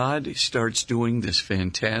then God starts doing this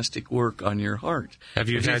fantastic work on your heart. If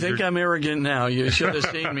you think I'm arrogant now, you should have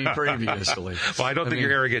seen me previously. Well, I don't think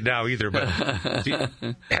you're arrogant now either, but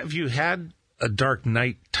have you had a dark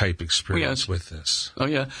night type experience with this? Oh,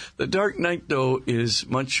 yeah. The dark night, though, is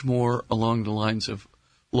much more along the lines of,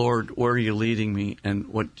 Lord, where are you leading me, and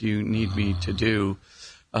what do you need me to do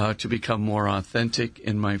to become more authentic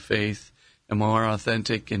in my faith and more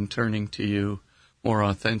authentic in turning to you, more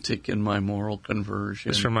authentic in my moral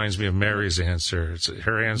conversion. This reminds me of Mary's answer.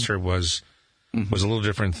 Her answer was a little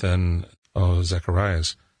different than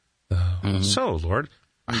Zechariah's. So, Lord,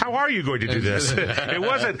 how are you going to do this? It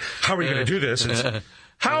wasn't, how are you going to do this? It's,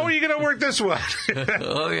 how are you going to work this one?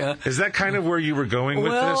 Oh, yeah. Is that kind of where you were going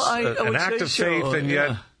with this? An act of faith and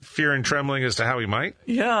yet fear and trembling as to how he might?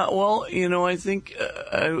 Yeah, well, I think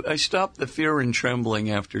I stopped the fear and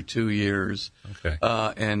trembling after 2 years. Okay.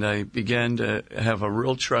 And I began to have a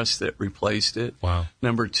real trust that replaced it. Wow.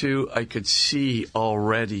 Number 2, I could see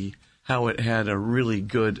already how it had a really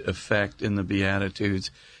good effect in the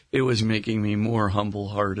Beatitudes. It was making me more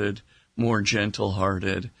humble-hearted, more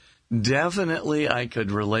gentle-hearted. Definitely I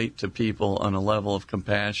could relate to people on a level of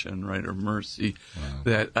compassion, right, or mercy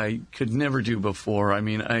that I could never do before. I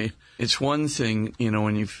mean, it's one thing,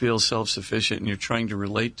 when you feel self-sufficient and you're trying to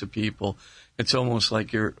relate to people, it's almost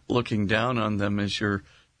like you're looking down on them as you're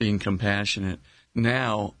being compassionate.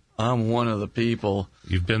 Now, I'm one of the people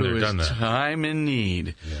You've been there, done that. I'm in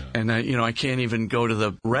need. Yeah. And I can't even go to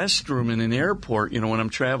the restroom in an airport, when I'm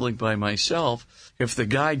traveling by myself. If the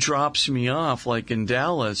guy drops me off, like in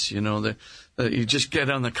Dallas, you just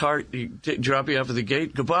get on the cart, drop you off at the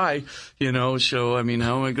gate, goodbye, So, I mean,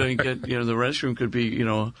 how am I going to get, the restroom could be,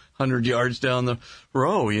 100 yards down the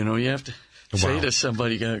row, you have to say to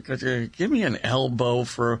somebody, give me an elbow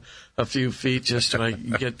for a few feet just so I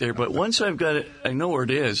can get there. But once I've got it, I know where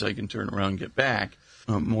it is, I can turn around and get back.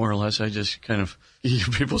 More or less, I just kind of,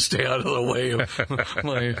 people stay out of the way of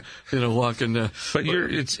my, walking to.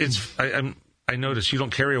 But I notice you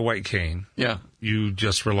don't carry a white cane. Yeah. You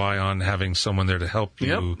just rely on having someone there to help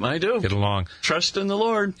you I do. get along. Trust in the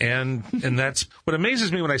Lord. And that's what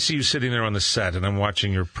amazes me when I see you sitting there on the set and I'm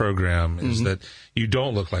watching your program is that you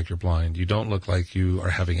don't look like you're blind. You don't look like you are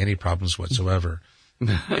having any problems whatsoever.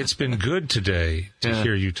 It's been good today to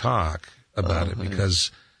hear you talk about it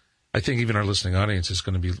because I think even our listening audience is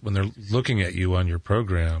going to be, when they're looking at you on your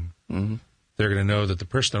program, they're going to know that the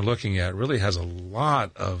person they're looking at really has a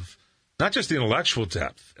lot of not just the intellectual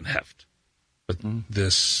depth and heft, but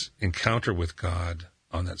this encounter with God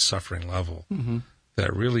on that suffering level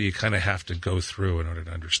that really you kind of have to go through in order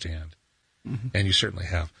to understand. And you certainly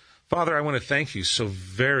have. Father, I want to thank you so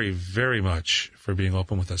very, very much for being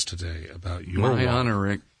open with us today about your My honor,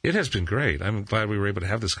 Rick. It has been great. I'm glad we were able to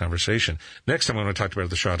have this conversation. Next time I want to talk about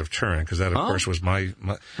the Shroud of Turin, because that, of course, was my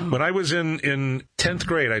when I was in 10th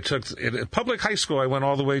grade, I took, at public high school, I went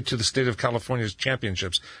all the way to the state of California's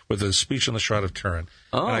championships with a speech on the Shroud of Turin.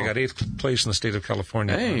 And I got 8th place in the state of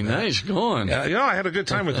California. Hey, nice going. I had a good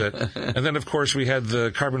time with it. And then, of course, we had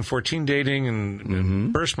the carbon-14 dating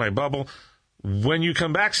and burst my bubble. When you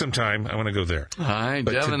come back sometime, I want to go there. I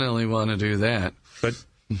definitely want to do that. But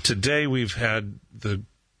today we've had the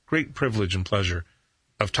great privilege and pleasure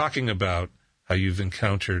of talking about how you've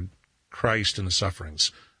encountered Christ in the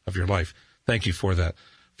sufferings of your life. Thank you for that.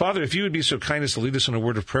 Father, if you would be so kind as to lead us in a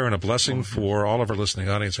word of prayer and a blessing for all of our listening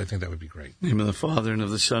audience, I think that would be great. In the name of the Father, and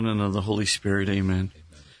of the Son, and of the Holy Spirit, amen.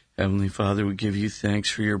 Heavenly Father, we give you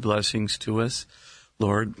thanks for your blessings to us.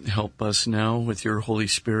 Lord, help us now with your Holy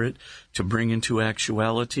Spirit to bring into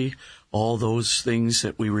actuality all those things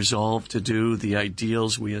that we resolve to do, the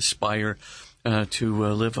ideals we aspire to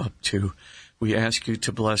live up to. We ask you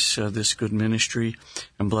to bless this good ministry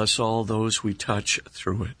and bless all those we touch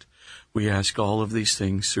through it. We ask all of these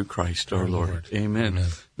things through Christ our Lord. Amen. Amen.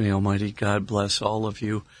 May Almighty God bless all of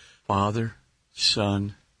you, Father,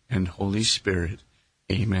 Son, and Holy Spirit.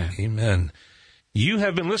 Amen. Amen. You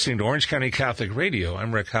have been listening to Orange County Catholic Radio.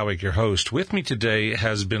 I'm Rick Howick, your host. With me today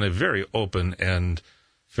has been a very open and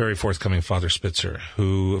very forthcoming Father Spitzer,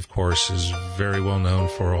 who, of course, is very well known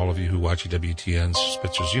for all of you who watch EWTN's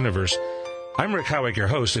Spitzer's Universe. I'm Rick Howick, your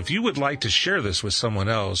host. If you would like to share this with someone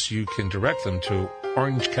else, you can direct them to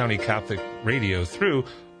Orange County Catholic Radio through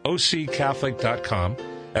occatholic.com.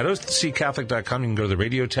 At occatholic.com, you can go to the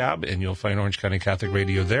radio tab, and you'll find Orange County Catholic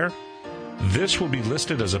Radio there. This will be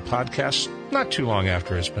listed as a podcast not too long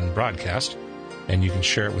after it's been broadcast, and you can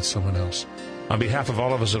share it with someone else. On behalf of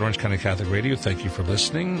all of us at Orange County Catholic Radio, thank you for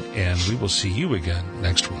listening, and we will see you again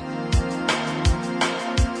next week.